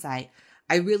hindsight,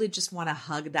 I really just want to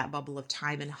hug that bubble of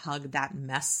time and hug that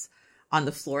mess on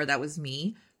the floor that was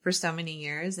me for so many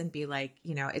years and be like,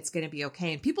 it's going to be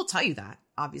okay. And people tell you that,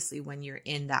 obviously, when you're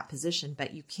in that position,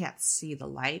 but you can't see the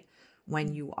light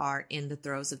when you are in the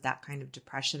throes of that kind of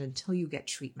depression until you get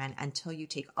treatment, until you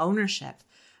take ownership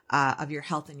of your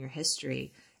health and your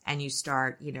history, and you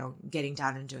start, getting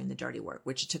down and doing the dirty work,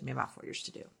 which it took me about 4 years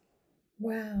to do.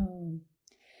 Wow.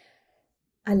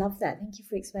 I love that. Thank you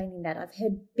for explaining that. I've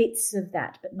heard bits of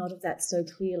that, but not of that so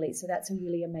clearly. So that's a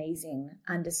really amazing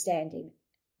understanding.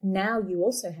 Now you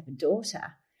also have a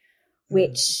daughter,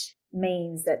 which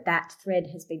means that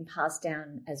thread has been passed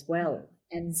down as well.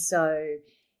 And so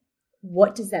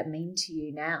what does that mean to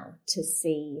you now to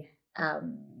see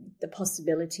the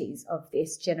possibilities of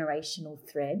this generational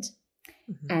thread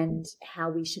and how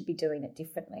we should be doing it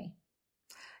differently?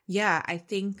 Yeah, I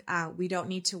think we don't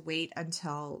need to wait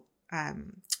until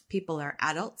people are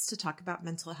adults to talk about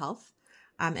mental health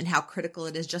and how critical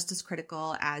it is, just as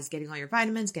critical as getting all your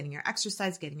vitamins, getting your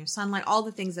exercise, getting your sunlight, all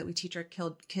the things that we teach our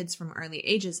kids from early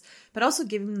ages, but also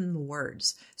giving them the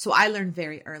words. So I learned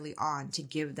very early on to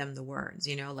give them the words,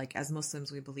 like as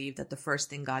Muslims, we believe that the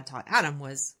first thing God taught Adam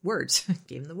was words,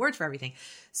 gave him the words for everything.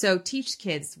 So teach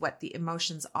kids what the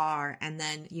emotions are. And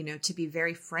then, to be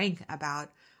very frank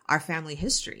about our family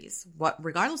histories,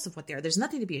 regardless of what they are, there's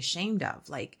nothing to be ashamed of.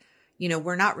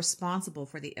 We're not responsible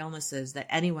for the illnesses that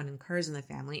anyone incurs in the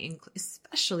family,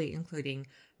 especially including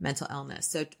mental illness.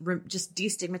 So just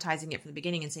destigmatizing it from the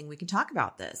beginning and saying, we can talk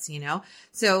about this,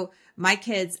 So my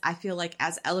kids, I feel like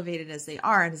as elevated as they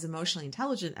are and as emotionally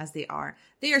intelligent as they are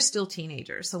still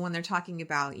teenagers. So when they're talking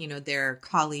about, their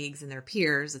colleagues and their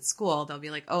peers at school, they'll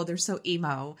be like, oh, they're so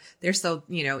emo. They're so,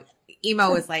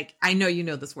 emo is like, I know you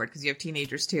know this word because you have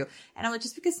teenagers too. And I'm like,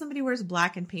 just because somebody wears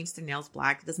black and paints their nails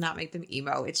black does not make them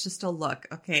emo. It's just a look.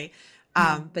 Okay.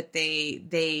 But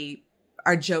they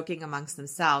are joking amongst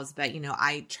themselves. But,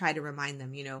 I try to remind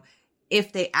them,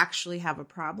 if they actually have a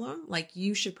problem,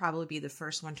 you should probably be the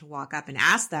first one to walk up and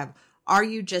ask them, are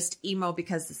you just emo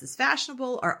because this is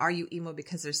fashionable, or are you emo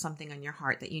because there's something on your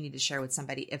heart that you need to share with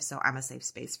somebody? If so, I'm a safe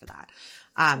space for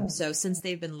that. So since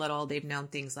they've been little, they've known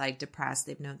things like depressed,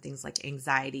 they've known things like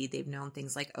anxiety, they've known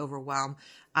things like overwhelm.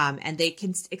 And they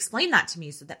can explain that to me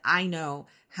so that I know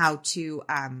how to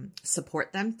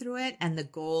support them through it. And the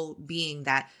goal being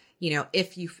that,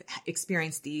 if you've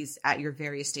experienced these at your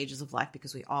various stages of life,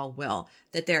 because we all will,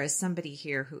 that there is somebody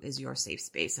here who is your safe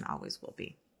space and always will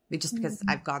be. Just because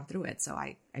I've gone through it. So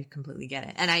I completely get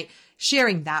it. And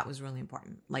sharing that was really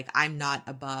important. I'm not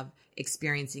above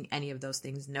experiencing any of those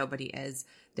things. Nobody is.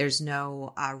 There's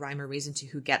no rhyme or reason to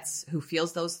who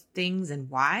feels those things and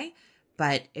why,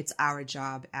 but it's our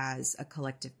job as a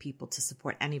collective people to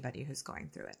support anybody who's going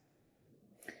through it.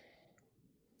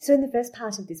 So in the first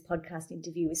part of this podcast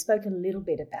interview, we spoke a little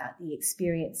bit about the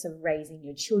experience of raising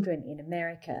your children in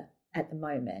America at the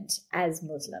moment as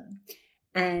Muslim.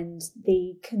 And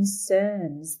the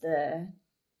concerns,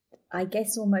 I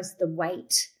guess almost the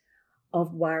weight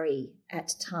of worry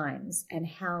at times, and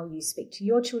how you speak to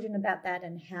your children about that,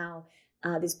 and how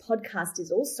This podcast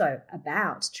is also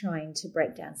about trying to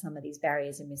break down some of these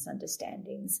barriers and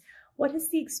misunderstandings. What has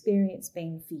the experience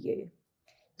been for you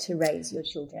to raise your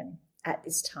children at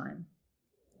this time?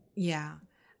 Yeah.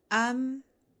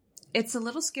 It's a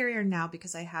little scarier now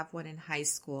because I have one in high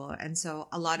school. And so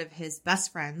a lot of his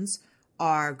best friends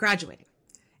are graduating.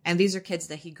 And these are kids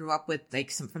that he grew up with,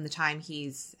 like from the time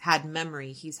he's had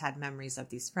memories of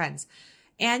these friends.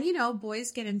 And, you know,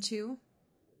 boys get into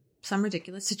some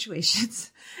ridiculous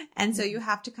situations. And so you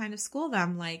have to kind of school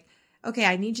them like, okay,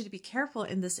 I need you to be careful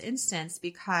in this instance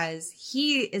because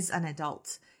he is an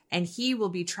adult and he will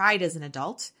be tried as an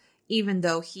adult, even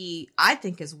though he, I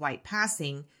think, is white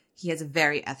passing. He has a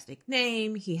very ethnic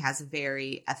name. He has a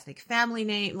very ethnic family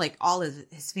name. Like all of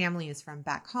his family is from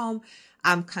back home,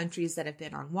 countries that have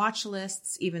been on watch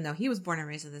lists. Even though he was born and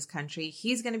raised in this country,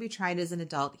 he's going to be tried as an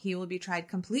adult. He will be tried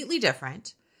completely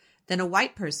different than a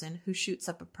white person who shoots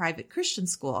up a private Christian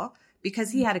school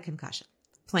because he had a concussion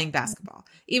playing basketball.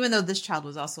 Even though this child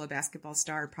was also a basketball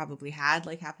star, probably had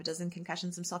like half a dozen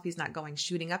concussions himself. He's not going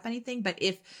shooting up anything. But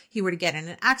if he were to get in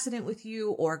an accident with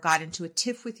you or got into a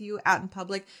tiff with you out in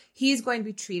public, he's going to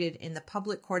be treated in the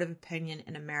public court of opinion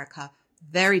in America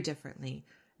very differently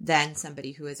than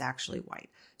somebody who is actually white.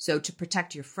 So to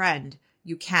protect your friend,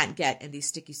 you can't get in these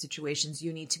sticky situations.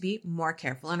 You need to be more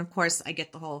careful. And of course, I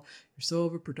get the whole, you're so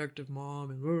overprotective, mom,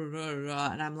 and blah, blah, blah,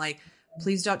 blah. And I'm like,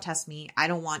 please don't test me. I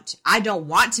don't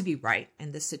want to be right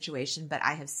in this situation, but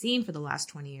I have seen for the last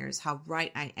 20 years how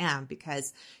right I am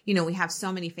because, you know, we have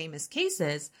so many famous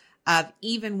cases of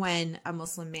even when a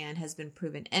Muslim man has been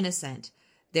proven innocent,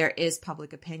 there is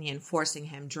public opinion forcing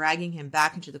him, dragging him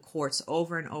back into the courts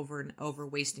over and over and over,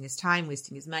 wasting his time,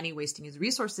 wasting his money, wasting his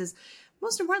resources,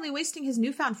 most importantly, wasting his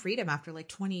newfound freedom after like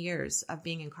 20 years of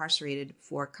being incarcerated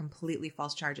for completely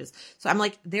false charges. So I'm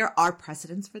like, there are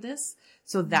precedents for this.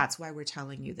 So that's why we're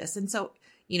telling you this. And so,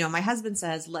 you know, my husband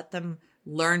says, let them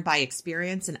learn by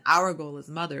experience. And our goal as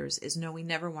mothers is no, we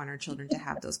never want our children to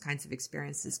have those kinds of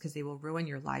experiences because they will ruin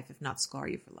your life, if not scar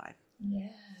you for life. Yeah.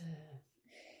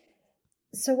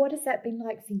 So what has that been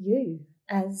like for you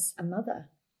as a mother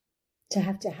to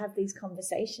have these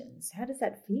conversations? How does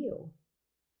that feel?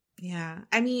 Yeah.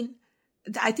 I mean,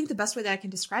 I think the best way that I can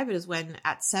describe it is when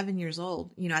at 7 years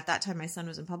old, you know, at that time, my son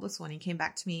was in public school and he came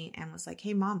back to me and was like,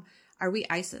 hey, Mom, are we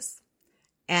ISIS?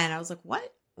 And I was like,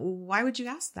 what? Why would you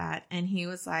ask that? And he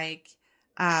was like,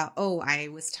 I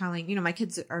was telling, you know, my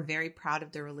kids are very proud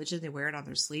of their religion. They wear it on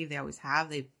their sleeve. They always have.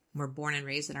 They were born and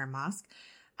raised in our mosque.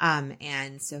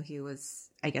 And so he was,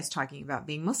 I guess, talking about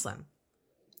being Muslim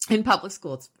in public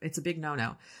school. It's a big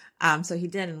no-no. So he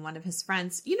did. And one of his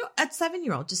friends, you know, at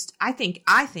 7-year-old, just, I think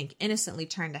innocently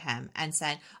turned to him and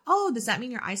said, oh, does that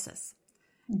mean you're ISIS?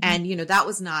 Mm-hmm. And, you know, that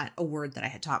was not a word that I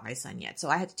had taught my son yet. So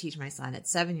I had to teach my son at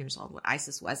 7 years old what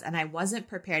ISIS was. And I wasn't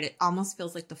prepared. It almost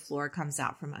feels like the floor comes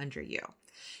out from under you.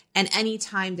 And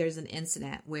anytime there's an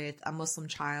incident with a Muslim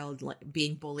child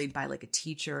being bullied by like a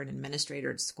teacher, an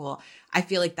administrator at school, I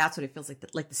feel like that's what it feels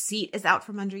like the seat is out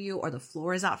from under you or the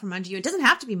floor is out from under you. It doesn't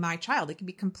have to be my child. It can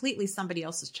be completely somebody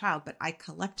else's child, but I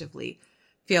collectively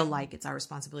feel like it's our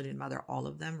responsibility to mother all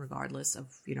of them, regardless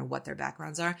of, you know, what their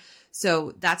backgrounds are.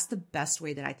 So that's the best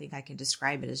way that I think I can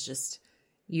describe it is just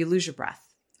you lose your breath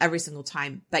every single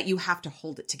time, but you have to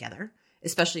hold it together.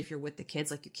 Especially if you're with the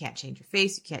kids, like you can't change your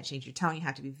face, you can't change your tone. You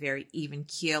have to be very even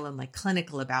keel and like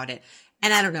clinical about it.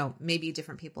 And I don't know, maybe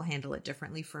different people handle it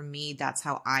differently. For me, that's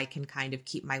how I can kind of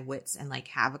keep my wits and like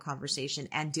have a conversation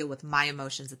and deal with my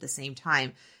emotions at the same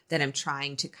time that I'm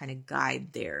trying to kind of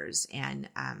guide theirs and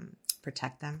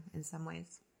protect them in some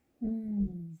ways.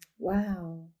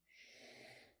 Wow.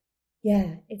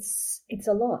 Yeah, it's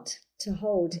a lot to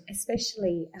hold,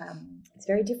 especially it's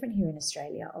very different here in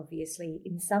Australia, obviously,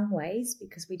 in some ways,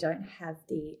 because we don't have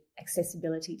the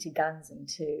accessibility to guns and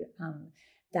to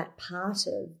that part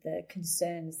of the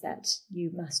concerns that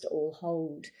you must all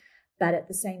hold. But at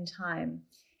the same time,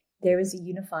 there is a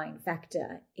unifying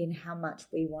factor in how much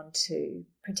we want to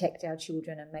protect our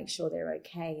children and make sure they're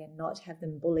okay and not have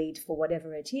them bullied for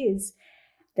whatever it is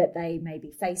that they may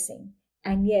be facing.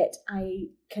 And yet I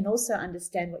can also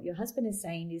understand what your husband is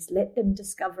saying is let them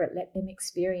discover it, let them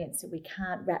experience it. We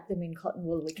can't wrap them in cotton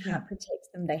wool. We can't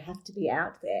protect them. They have to be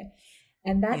out there.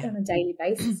 And that on a daily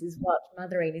basis is what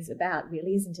mothering is about,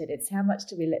 really, isn't it? It's how much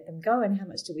do we let them go and how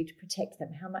much do we protect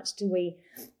them? How much do we...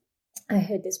 I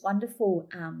heard this wonderful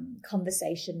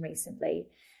conversation recently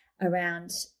around,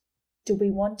 do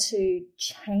we want to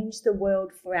change the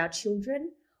world for our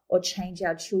children or change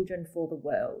our children for the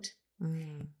world?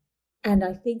 And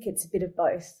I think it's a bit of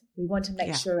both. We want to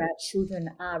make sure our children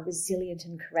are resilient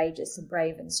and courageous and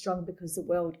brave and strong because the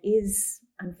world is,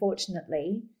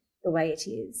 unfortunately, the way it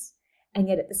is. And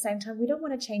yet at the same time, we don't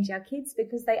want to change our kids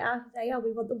because they are who they are.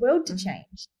 We want the world to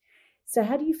change. So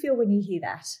how do you feel when you hear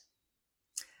that?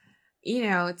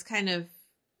 It's kind of,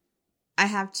 I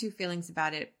have two feelings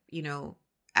about it.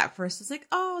 At first it's like,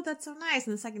 oh, that's so nice.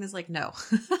 And the second is like, no,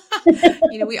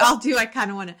 we all do.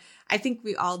 I think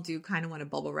we all do kind of want to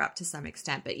bubble wrap to some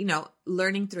extent, but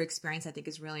learning through experience, I think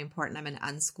is really important. I'm an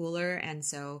unschooler. And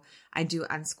so I do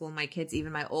unschool my kids.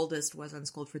 Even my oldest was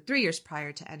unschooled for 3 years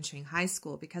prior to entering high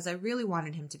school because I really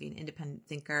wanted him to be an independent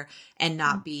thinker and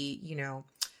not be,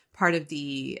 part of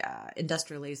the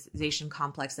industrialization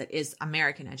complex that is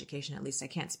American education. At least I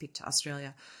can't speak to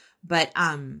Australia, but,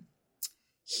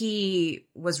 he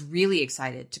was really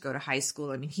excited to go to high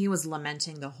school. I mean, he was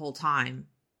lamenting the whole time,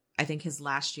 I think his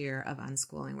last year of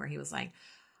unschooling, where he was like,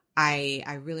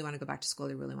 I really want to go back to school.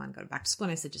 I really want to go back to school.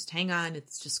 And I said, just hang on.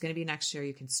 It's just going to be next year.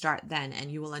 You can start then. And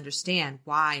you will understand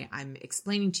why I'm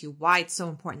explaining to you why it's so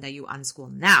important that you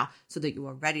unschool now so that you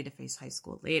are ready to face high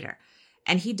school later.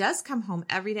 And he does come home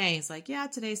every day. He's like, yeah,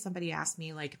 today somebody asked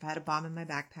me like if I had a bomb in my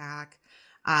backpack.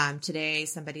 Today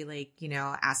somebody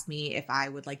asked me if I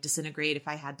would disintegrate if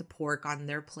I had the pork on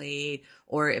their plate,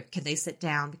 or can they sit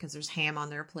down because there's ham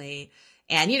on their plate.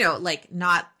 And,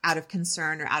 not out of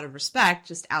concern or out of respect,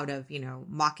 just out of,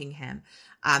 mocking him.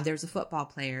 There's a football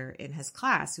player in his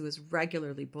class who was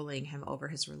regularly bullying him over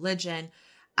his religion.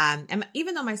 And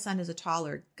even though my son is a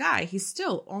taller guy, he's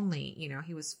still only,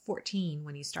 he was 14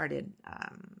 when he started,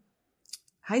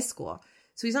 high school.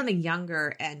 So he's on the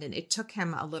younger end, and it took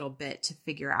him a little bit to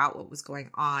figure out what was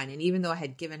going on. And even though I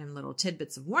had given him little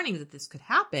tidbits of warning that this could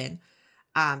happen,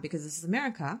 because this is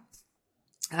America,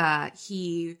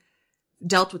 he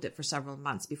dealt with it for several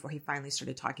months before he finally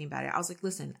started talking about it. I was like,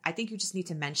 listen, I think you just need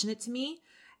to mention it to me.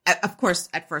 Of course,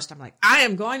 at first I'm like, I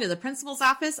am going to the principal's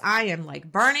office. I am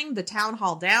burning the town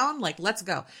hall down. Let's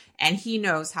go. And he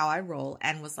knows how I roll,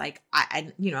 and was like,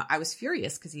 I was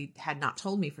furious because he had not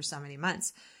told me for so many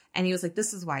months. And he was like,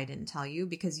 this is why I didn't tell you,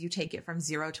 because you take it from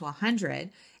 0 to 100,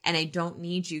 and I don't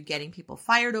need you getting people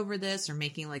fired over this or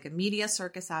making a media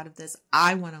circus out of this.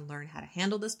 I want to learn how to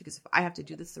handle this, because if I have to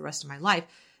do this the rest of my life,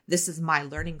 this is my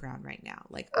learning ground right now.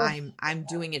 I'm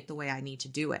doing it the way I need to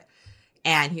do it.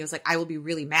 And he was like, I will be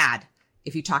really mad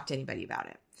if you talk to anybody about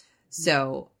it.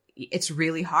 So it's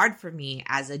really hard for me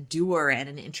as a doer and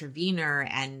an intervener.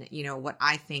 And, what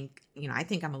I think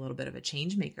I'm a little bit of a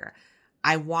change maker.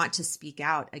 I want to speak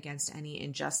out against any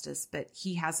injustice, but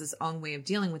he has his own way of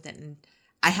dealing with it. And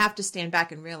I have to stand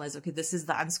back and realize, okay, this is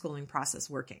the unschooling process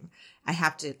working. I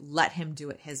have to let him do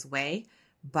it his way.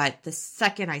 But the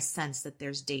second I sense that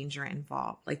there's danger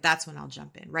involved, that's when I'll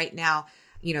jump in. Right now,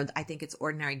 I think it's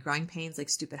ordinary growing pains, like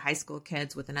stupid high school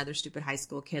kids with another stupid high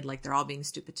school kid, they're all being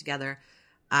stupid together.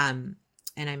 And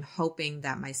I'm hoping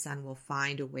that my son will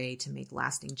find a way to make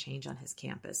lasting change on his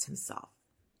campus himself.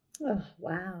 Oh,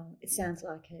 wow. It sounds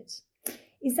like it.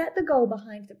 Is that the goal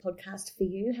behind the podcast for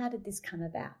you? How did this come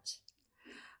about?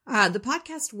 The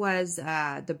podcast was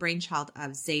the brainchild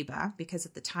of Zaiba, because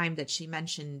at the time that she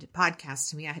mentioned podcasts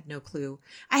to me, I had no clue.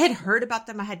 I had heard about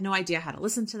them. I had no idea how to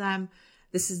listen to them.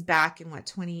 This is back in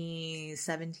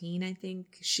 2017, I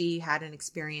think. She had an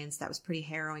experience that was pretty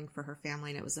harrowing for her family,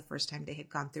 and it was the first time they had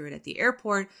gone through it at the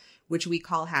airport, which we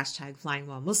call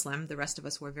 #FlyingWhileMuslim. The rest of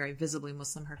us were very visibly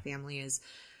Muslim. Her family is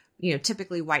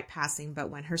typically white passing,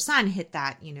 but when her son hit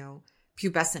that,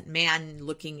 pubescent man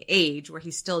looking age where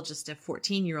he's still just a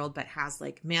 14-year-old, but has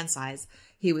man size,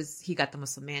 he got the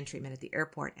Muslim man treatment at the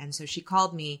airport. And so she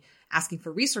called me asking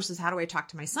for resources. How do I talk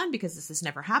to my son? Because this has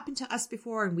never happened to us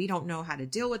before, and we don't know how to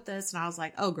deal with this. And I was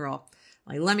like, oh girl,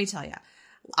 let me tell you,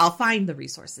 I'll find the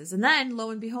resources. And then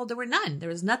lo and behold, there were none. There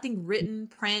was nothing written,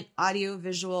 print, audio,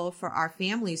 visual for our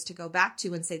families to go back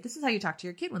to and say, this is how you talk to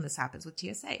your kid when this happens with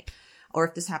TSA. Or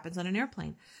if this happens on an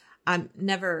airplane.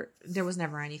 There was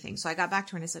never anything. So I got back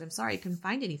to her and I said, I'm sorry, I couldn't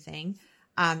find anything.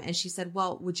 And she said,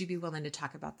 well, would you be willing to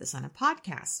talk about this on a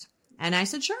podcast? And I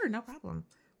said, sure, no problem.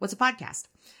 What's a podcast?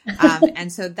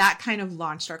 And so that kind of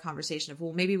launched our conversation of,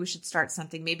 well, maybe we should start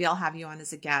something. Maybe I'll have you on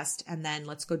as a guest, and then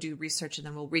let's go do research, and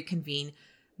then we'll reconvene.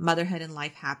 Motherhood and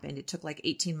life happened. It took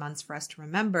 18 months for us to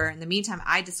remember. In the meantime,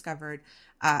 I discovered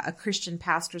a Christian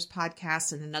pastor's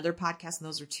podcast and another podcast. And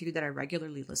those are two that I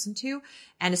regularly listen to.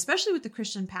 And especially with the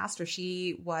Christian pastor,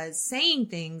 she was saying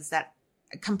things that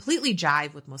completely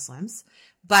jive with Muslims.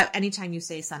 But anytime you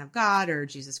say Son of God or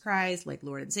Jesus Christ,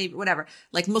 Lord and Savior, whatever,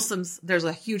 Muslims, there's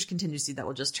a huge contingency that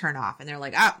will just turn off. And they're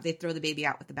like, they throw the baby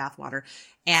out with the bathwater.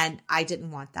 And I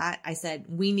didn't want that. I said,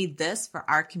 we need this for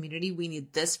our community. We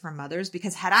need this for mothers,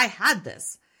 because had I had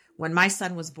this when my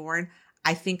son was born,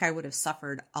 I think I would have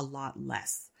suffered a lot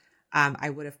less. I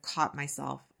would have caught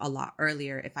myself a lot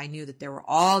earlier if I knew that there were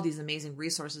all these amazing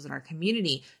resources in our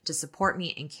community to support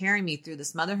me and carry me through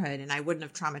this motherhood. And I wouldn't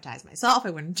have traumatized myself. I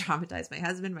wouldn't have traumatized my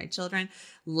husband, my children.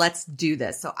 Let's do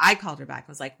this. So I called her back and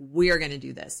was like, we're going to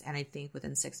do this. And I think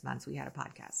within 6 months, we had a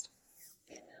podcast.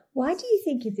 Why do you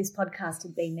think if this podcast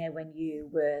had been there when you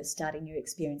were starting your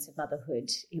experience of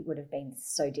motherhood, it would have been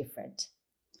so different?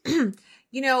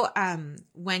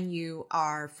 When you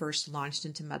are first launched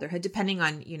into motherhood, depending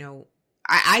on,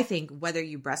 I think whether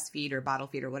you breastfeed or bottle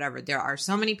feed or whatever, there are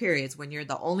so many periods when you're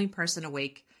the only person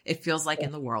awake, it feels like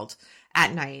in the world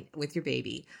at night with your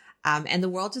baby. And the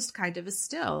world just kind of is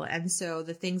still. And so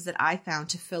the things that I found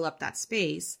to fill up that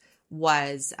space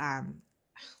was,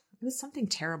 it was something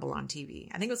terrible on TV.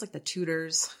 I think it was like the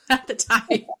Tudors at the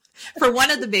time. For one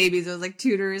of the babies, it was like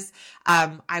Tudors.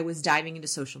 I was diving into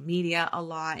social media a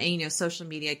lot. And, social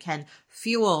media can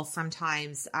fuel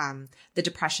sometimes the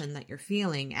depression that you're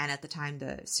feeling. And at the time,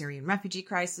 the Syrian refugee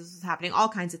crisis was happening, all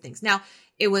kinds of things. Now,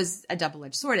 it was a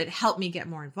double-edged sword. It helped me get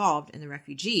more involved in the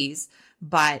refugees,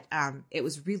 but it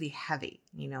was really heavy,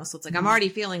 So it's like I'm already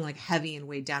feeling like heavy and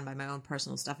weighed down by my own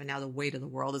personal stuff. And now the weight of the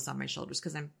world is on my shoulders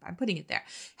because I'm putting it there.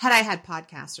 Had I had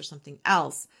podcasts or something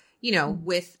else,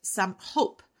 with some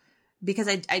hope, because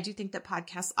I do think that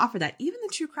podcasts offer that, even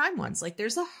the true crime ones, like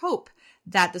there's a hope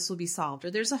that this will be solved,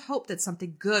 or there's a hope that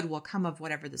something good will come of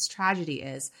whatever this tragedy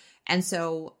is. And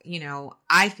so,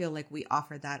 I feel like we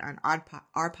offer that on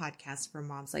our podcast for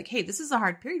moms, like, hey, this is a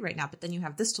hard period right now, but then you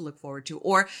have this to look forward to,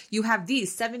 or you have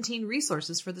these 17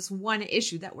 resources for this one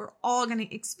issue that we're all going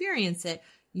to experience it.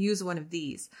 Use one of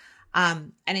these.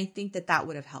 And I think that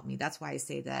would have helped me. That's why I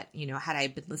say that, had I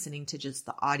been listening to just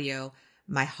the audio,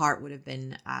 my heart would have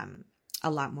been a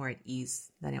lot more at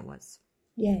ease than it was.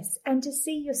 Yes. And to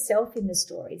see yourself in the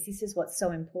stories, this is what's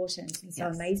so important and so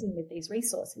amazing with these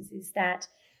resources, is that,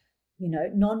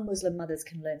 non-Muslim mothers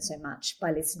can learn so much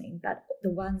by listening, but the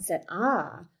ones that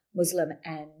are Muslim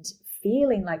and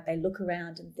feeling like they look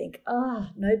around and think,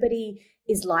 nobody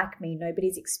is like me,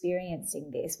 nobody's experiencing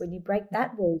this. When you break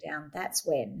that wall down, that's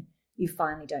when you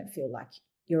finally don't feel like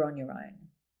you're on your own.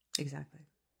 Exactly.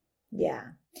 Yeah.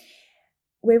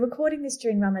 We're recording this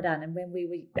during Ramadan, and when we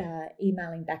were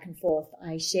emailing back and forth,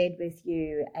 I shared with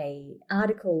you an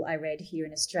article I read here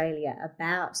in Australia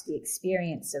about the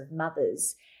experience of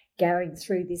mothers going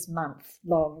through this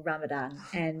month-long Ramadan.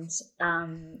 And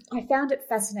I found it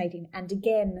fascinating. And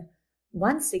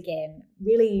once again,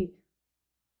 really,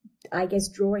 I guess,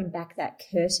 drawing back that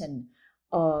curtain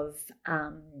of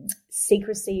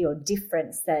secrecy or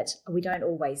difference that we don't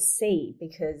always see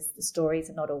because the stories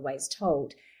are not always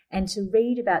told. And to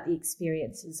read about the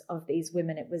experiences of these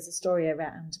women, it was a story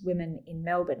around women in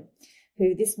Melbourne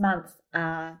who this month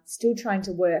are still trying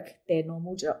to work their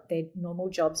normal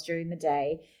jobs during the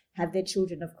day, have their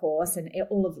children, of course, and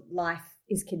all of life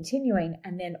is continuing.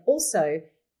 And then also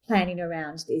planning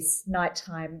around this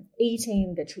nighttime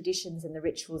eating, the traditions and the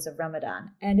rituals of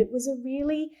Ramadan. And it was a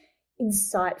really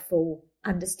insightful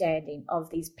understanding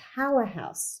of these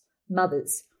powerhouse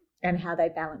mothers and how they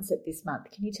balance it this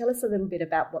month. Can you tell us a little bit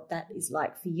about what that is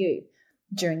like for you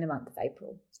during the month of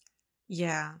April?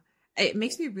 Yeah, it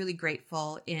makes me really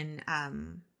grateful in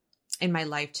my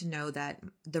life to know that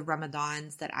the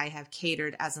Ramadans that I have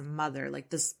catered as a mother, like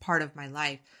this part of my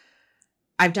life,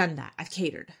 I've done that. I've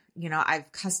catered,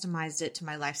 I've customized it to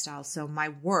my lifestyle. So my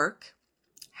work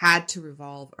had to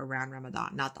revolve around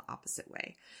Ramadan, not the opposite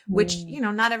way, which,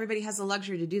 not everybody has the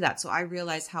luxury to do that. So I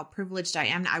realized how privileged I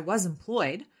am. I was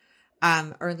employed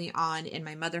early on in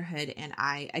my motherhood. And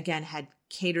I, again, had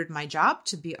catered my job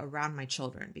to be around my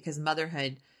children because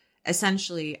motherhood,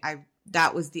 essentially,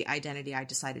 that was the identity I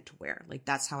decided to wear. Like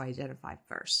that's how I identified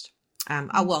first.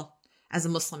 As a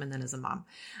Muslim and then as a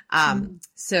mom.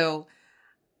 So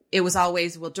it was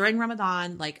always, during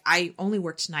Ramadan, like I only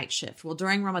worked night shift.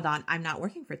 During Ramadan, I'm not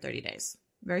working for 30 days.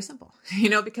 Very simple,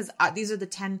 because these are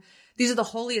the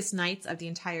holiest nights of the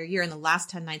entire year. And the last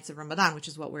 10 nights of Ramadan, which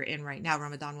is what we're in right now.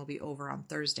 Ramadan will be over on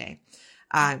Thursday,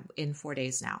 in 4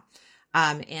 days now.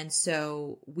 And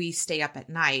so we stay up at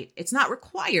night. It's not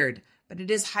required, but it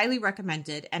is highly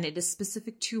recommended. And it is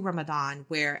specific to Ramadan,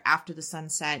 where after the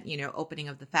sunset, opening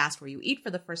of the fast, where you eat for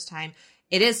the first time,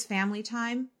 it is family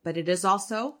time, but it is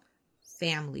also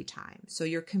family time. So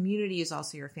your community is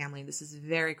also your family. This is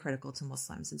very critical to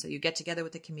Muslims. And so you get together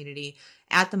with the community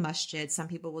at the masjid. Some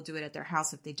people will do it at their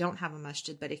house if they don't have a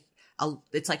masjid, but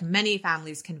it's like many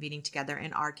families convening together.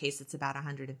 In our case, it's about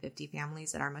 150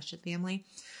 families at our masjid family.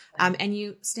 And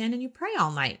you stand and you pray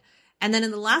all night. And then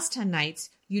in the last 10 nights,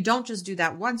 you don't just do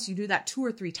that once, you do that 2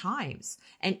 or 3 times.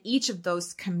 And each of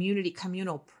those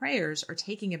communal prayers are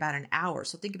taking about an hour.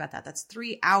 So think about that. That's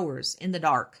 3 hours in the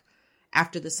dark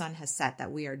after the sun has set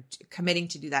that we are committing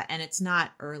to do that. And it's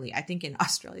not early. I think in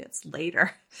Australia, it's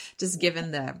later, just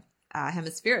given the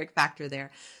hemispheric factor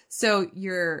there. So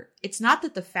it's not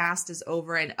that the fast is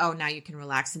over and, oh, now you can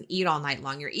relax and eat all night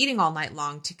long. You're eating all night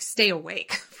long to stay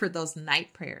awake for those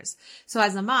night prayers. So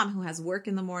as a mom who has work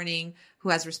in the morning, who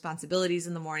has responsibilities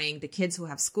in the morning, the kids who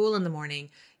have school in the morning,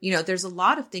 there's a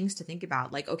lot of things to think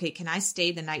about. Like, okay, can I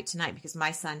stay the night tonight because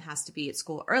my son has to be at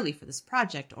school early for this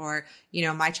project? Or,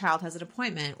 my child has an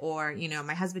appointment, or,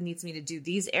 my husband needs me to do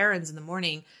these errands in the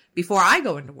morning before I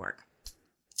go into work.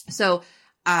 So,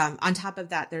 on top of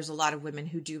that, there's a lot of women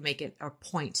who do make it a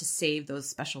point to save those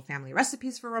special family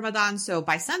recipes for Ramadan. So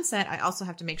by sunset, I also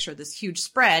have to make sure this huge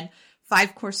spread,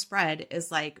 5-course spread,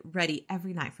 is like ready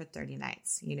every night for 30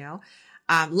 nights,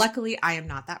 Luckily, I am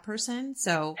not that person.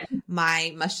 So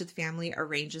my masjid family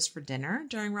arranges for dinner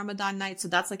during Ramadan night. So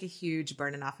that's like a huge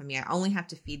burden off of me. I only have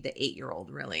to feed the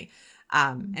 8-year-old really,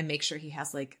 and make sure he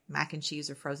has like mac and cheese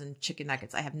or frozen chicken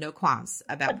nuggets. I have no qualms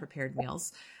about prepared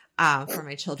meals for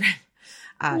my children.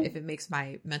 If it makes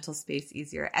my mental space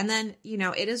easier. And then,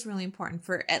 it is really important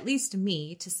for at least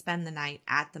me to spend the night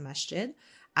at the masjid.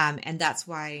 And that's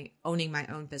why owning my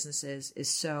own businesses is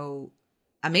so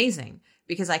amazing,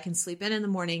 because I can sleep in the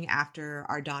morning after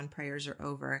our dawn prayers are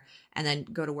over and then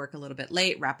go to work a little bit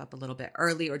late, wrap up a little bit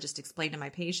early, or just explain to my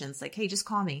patients like, hey, just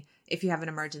call me if you have an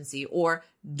emergency, or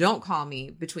don't call me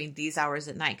between these hours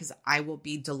at night because I will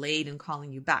be delayed in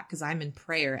calling you back because I'm in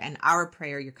prayer, and our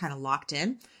prayer, you're kind of locked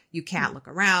in. You can't look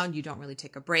around. You don't really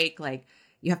take a break. Like,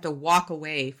 you have to walk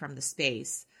away from the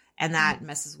space, and that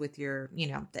messes with your,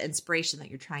 the inspiration that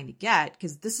you're trying to get,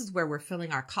 because this is where we're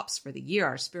filling our cups for the year,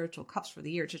 our spiritual cups for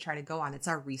the year to try to go on. It's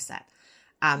our reset.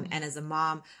 And as a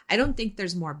mom, I don't think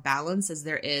there's more balance as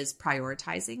there is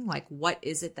prioritizing. Like, what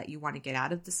is it that you want to get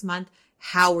out of this month?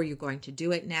 How are you going to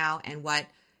do it now? And what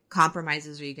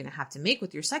compromises are you going to have to make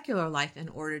with your secular life in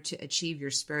order to achieve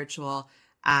your spiritual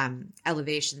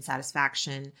elevation,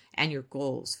 satisfaction, and your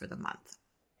goals for the month?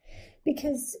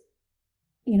 Because,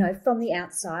 from the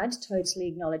outside, totally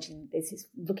acknowledging this is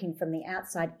looking from the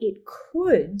outside, it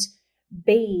could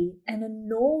be an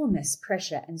enormous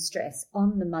pressure and stress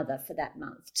on the mother for that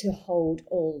month to hold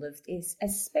all of this,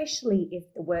 especially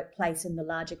if the workplace and the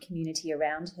larger community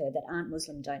around her that aren't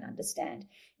Muslim don't understand.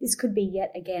 This could be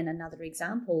yet again another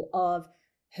example of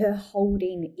her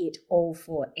holding it all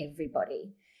for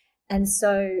everybody. And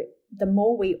so the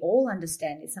more we all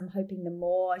understand this, I'm hoping the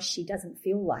more she doesn't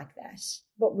feel like that.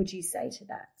 What would you say to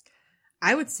that?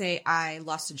 I would say I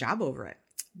lost a job over it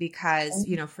because,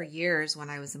 for years when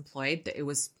I was employed, it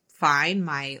was fine.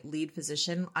 My lead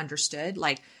physician understood.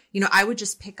 Like, I would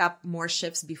just pick up more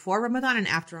shifts before Ramadan and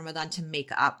after Ramadan to make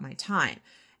up my time.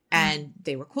 And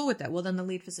they were cool with that. Well, then the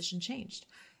lead physician changed.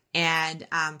 And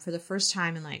for the first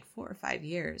time in like 4 or 5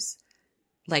 years,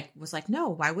 was like, no,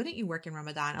 why wouldn't you work in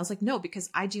Ramadan? I was like, no, because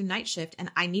I do night shift and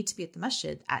I need to be at the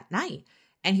masjid at night.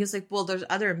 And he was like, well, there's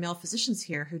other male physicians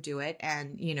here who do it.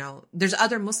 And, there's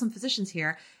other Muslim physicians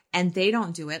here and they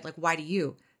don't do it. Like, why do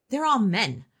you? They're all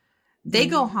men. They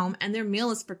go home and their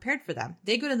meal is prepared for them.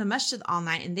 They go to the masjid all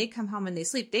night and they come home and they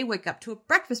sleep. They wake up to a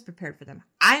breakfast prepared for them.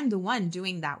 I'm the one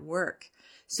doing that work.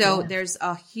 So there's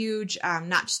a huge,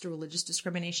 not just a religious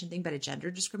discrimination thing, but a gender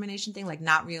discrimination thing, like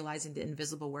not realizing the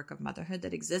invisible work of motherhood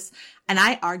that exists. And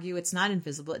I argue it's not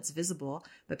invisible, it's visible,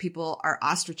 but people are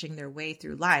ostriching their way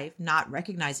through life, not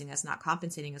recognizing us, not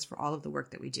compensating us for all of the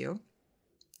work that we do.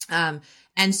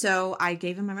 And so I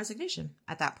gave him my resignation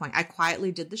at that point. I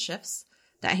quietly did the shifts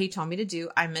that he told me to do.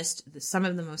 I missed some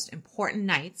of the most important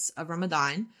nights of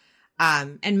Ramadan,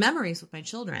 and memories with my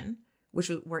children, which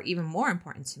were even more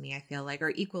important to me, I feel like,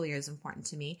 or equally as important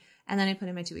to me. And then I put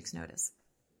in my 2 weeks notice.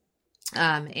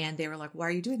 And they were like, why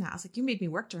are you doing that? I was like, you made me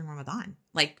work during Ramadan.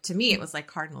 Like, to me, it was like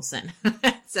cardinal sin.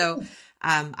 So,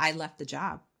 I left the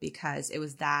job because it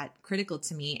was that critical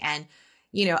to me. And,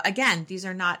 again, these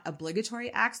are not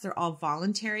obligatory acts. They're all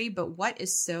voluntary. But what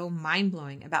is so mind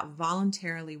blowing about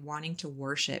voluntarily wanting to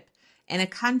worship in a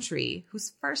country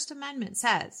whose First Amendment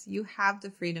says you have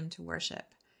the freedom to worship?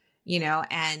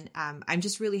 And I'm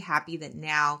just really happy that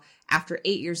now, after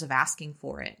 8 years of asking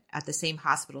for it at the same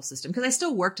hospital system, because I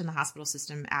still worked in the hospital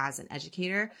system as an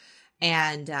educator,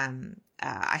 and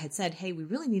I had said, hey, we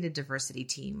really need a diversity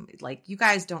team. Like, you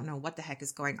guys don't know what the heck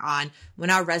is going on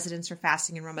when our residents are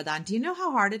fasting in Ramadan. Do you know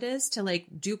how hard it is to like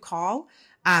do call?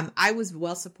 I was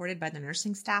well supported by the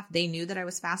nursing staff. They knew that I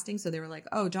was fasting. So they were like,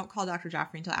 oh, don't call Dr.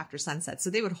 Jafri until after sunset. So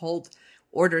they would hold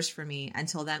orders for me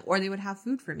until then, or they would have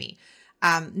food for me.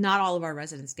 Not all of our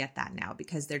residents get that now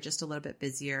because they're just a little bit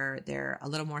busier. They're a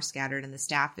little more scattered, and the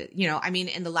staff,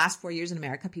 in the last 4 years in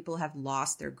America, people have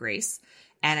lost their grace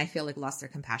and I feel like lost their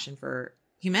compassion for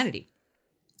humanity.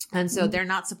 And so they're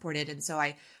not supported. And so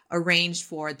I arranged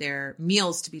for their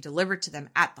meals to be delivered to them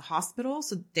at the hospital.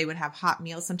 So they would have hot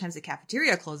meals. Sometimes the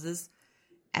cafeteria closes,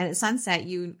 and at sunset,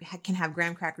 you can have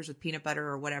graham crackers with peanut butter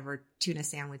or whatever tuna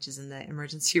sandwiches in the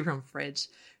emergency room fridge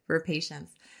for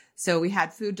patients. So we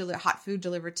had hot food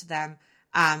delivered to them.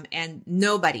 And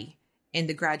nobody in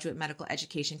the graduate medical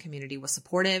education community was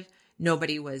supportive.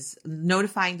 Nobody was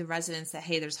notifying the residents that,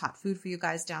 hey, there's hot food for you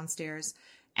guys downstairs.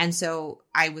 And so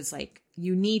I was like,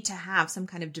 you need to have some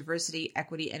kind of diversity,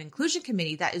 equity, and inclusion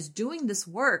committee that is doing this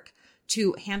work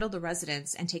to handle the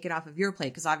residents and take it off of your plate.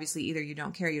 Because obviously either you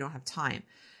don't care, or you don't have time.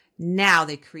 Now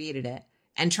they created it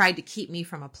and tried to keep me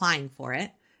from applying for it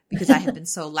because I have been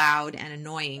so loud and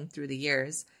annoying through the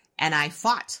years. And I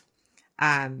fought.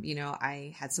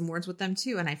 I had some words with them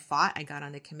too. And I fought. I got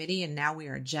on the committee, and now we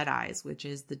are JEDIs, which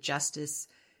is the Justice,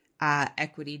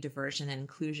 Equity, Diversion, and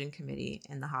Inclusion Committee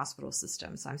in the hospital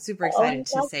system. So I'm super excited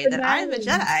to say that I'm a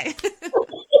JEDI.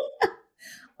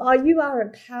 Oh, you are a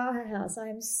powerhouse. I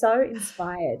am so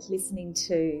inspired listening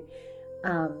to,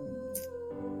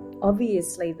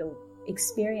 obviously, the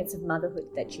experience of motherhood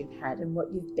that you've had and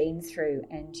what you've been through,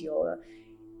 and your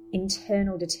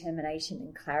internal determination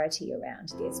and clarity around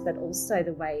this, but also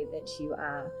the way that you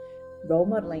are role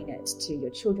modeling it to your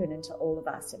children and to all of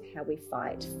us of how we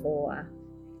fight for.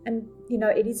 And,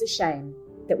 it is a shame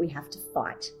that we have to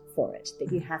fight for it,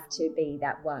 that you have to be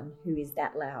that one who is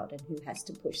that loud and who has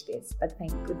to push this. But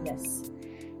thank goodness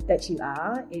that you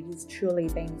are. It has truly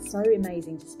been so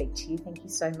amazing to speak to you. Thank you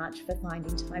so much for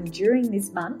finding time during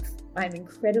this month. I'm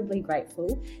incredibly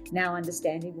grateful now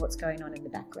understanding what's going on in the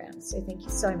background. So thank you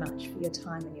so much for your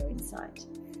time and your insight.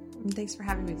 And thanks for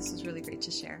having me. This was really great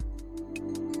to share.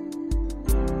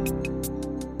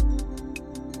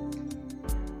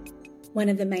 One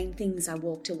of the main things I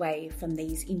walked away from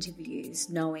these interviews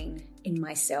knowing in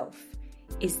myself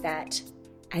is that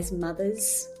as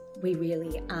mothers, we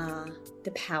really are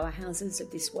the powerhouses of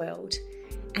this world,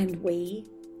 and we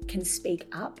can speak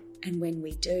up, and when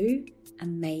we do,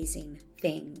 amazing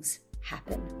things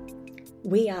happen.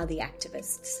 We are the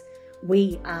activists.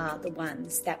 We are the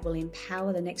ones that will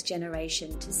empower the next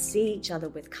generation to see each other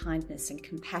with kindness and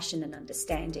compassion and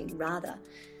understanding rather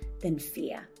than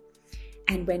fear.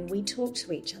 And when we talk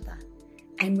to each other,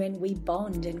 and when we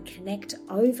bond and connect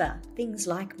over things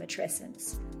like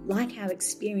matrescence, like our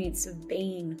experience of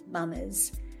being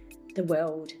mamas, the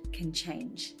world can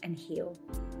change and heal.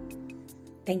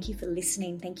 Thank you for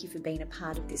listening. Thank you for being a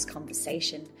part of this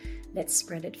conversation. Let's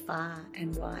spread it far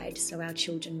and wide so our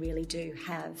children really do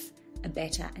have a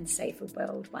better and safer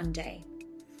world one day.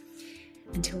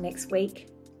 Until next week,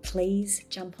 please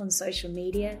jump on social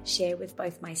media, share with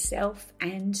both myself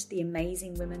and the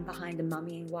amazing women behind the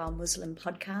Mummying While Muslim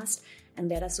podcast, and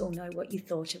let us all know what you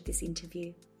thought of this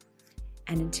interview.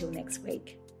 And until next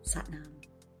week, Satnam.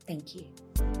 Thank you.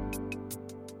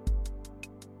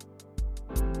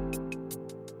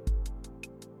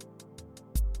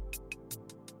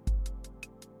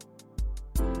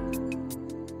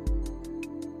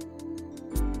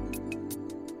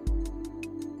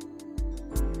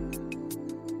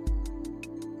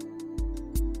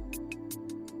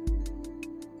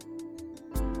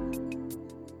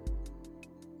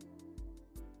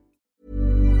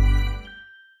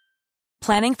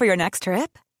 Planning for your next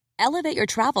trip? Elevate your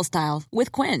travel style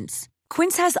with Quince.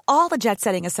 Quince has all the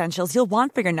jet-setting essentials you'll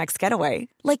want for your next getaway,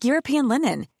 like European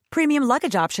linen, premium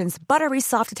luggage options, buttery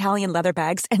soft Italian leather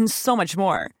bags, and so much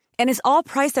more. And is all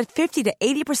priced at 50 to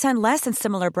 80% less than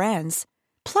similar brands.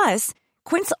 Plus,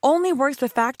 Quince only works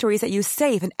with factories that use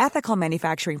safe and ethical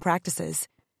manufacturing practices.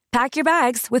 Pack your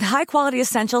bags with high-quality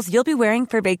essentials you'll be wearing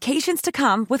for vacations to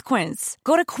come with Quince.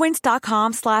 Go to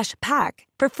quince.com/pack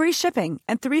for free shipping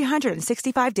and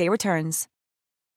 365-day returns.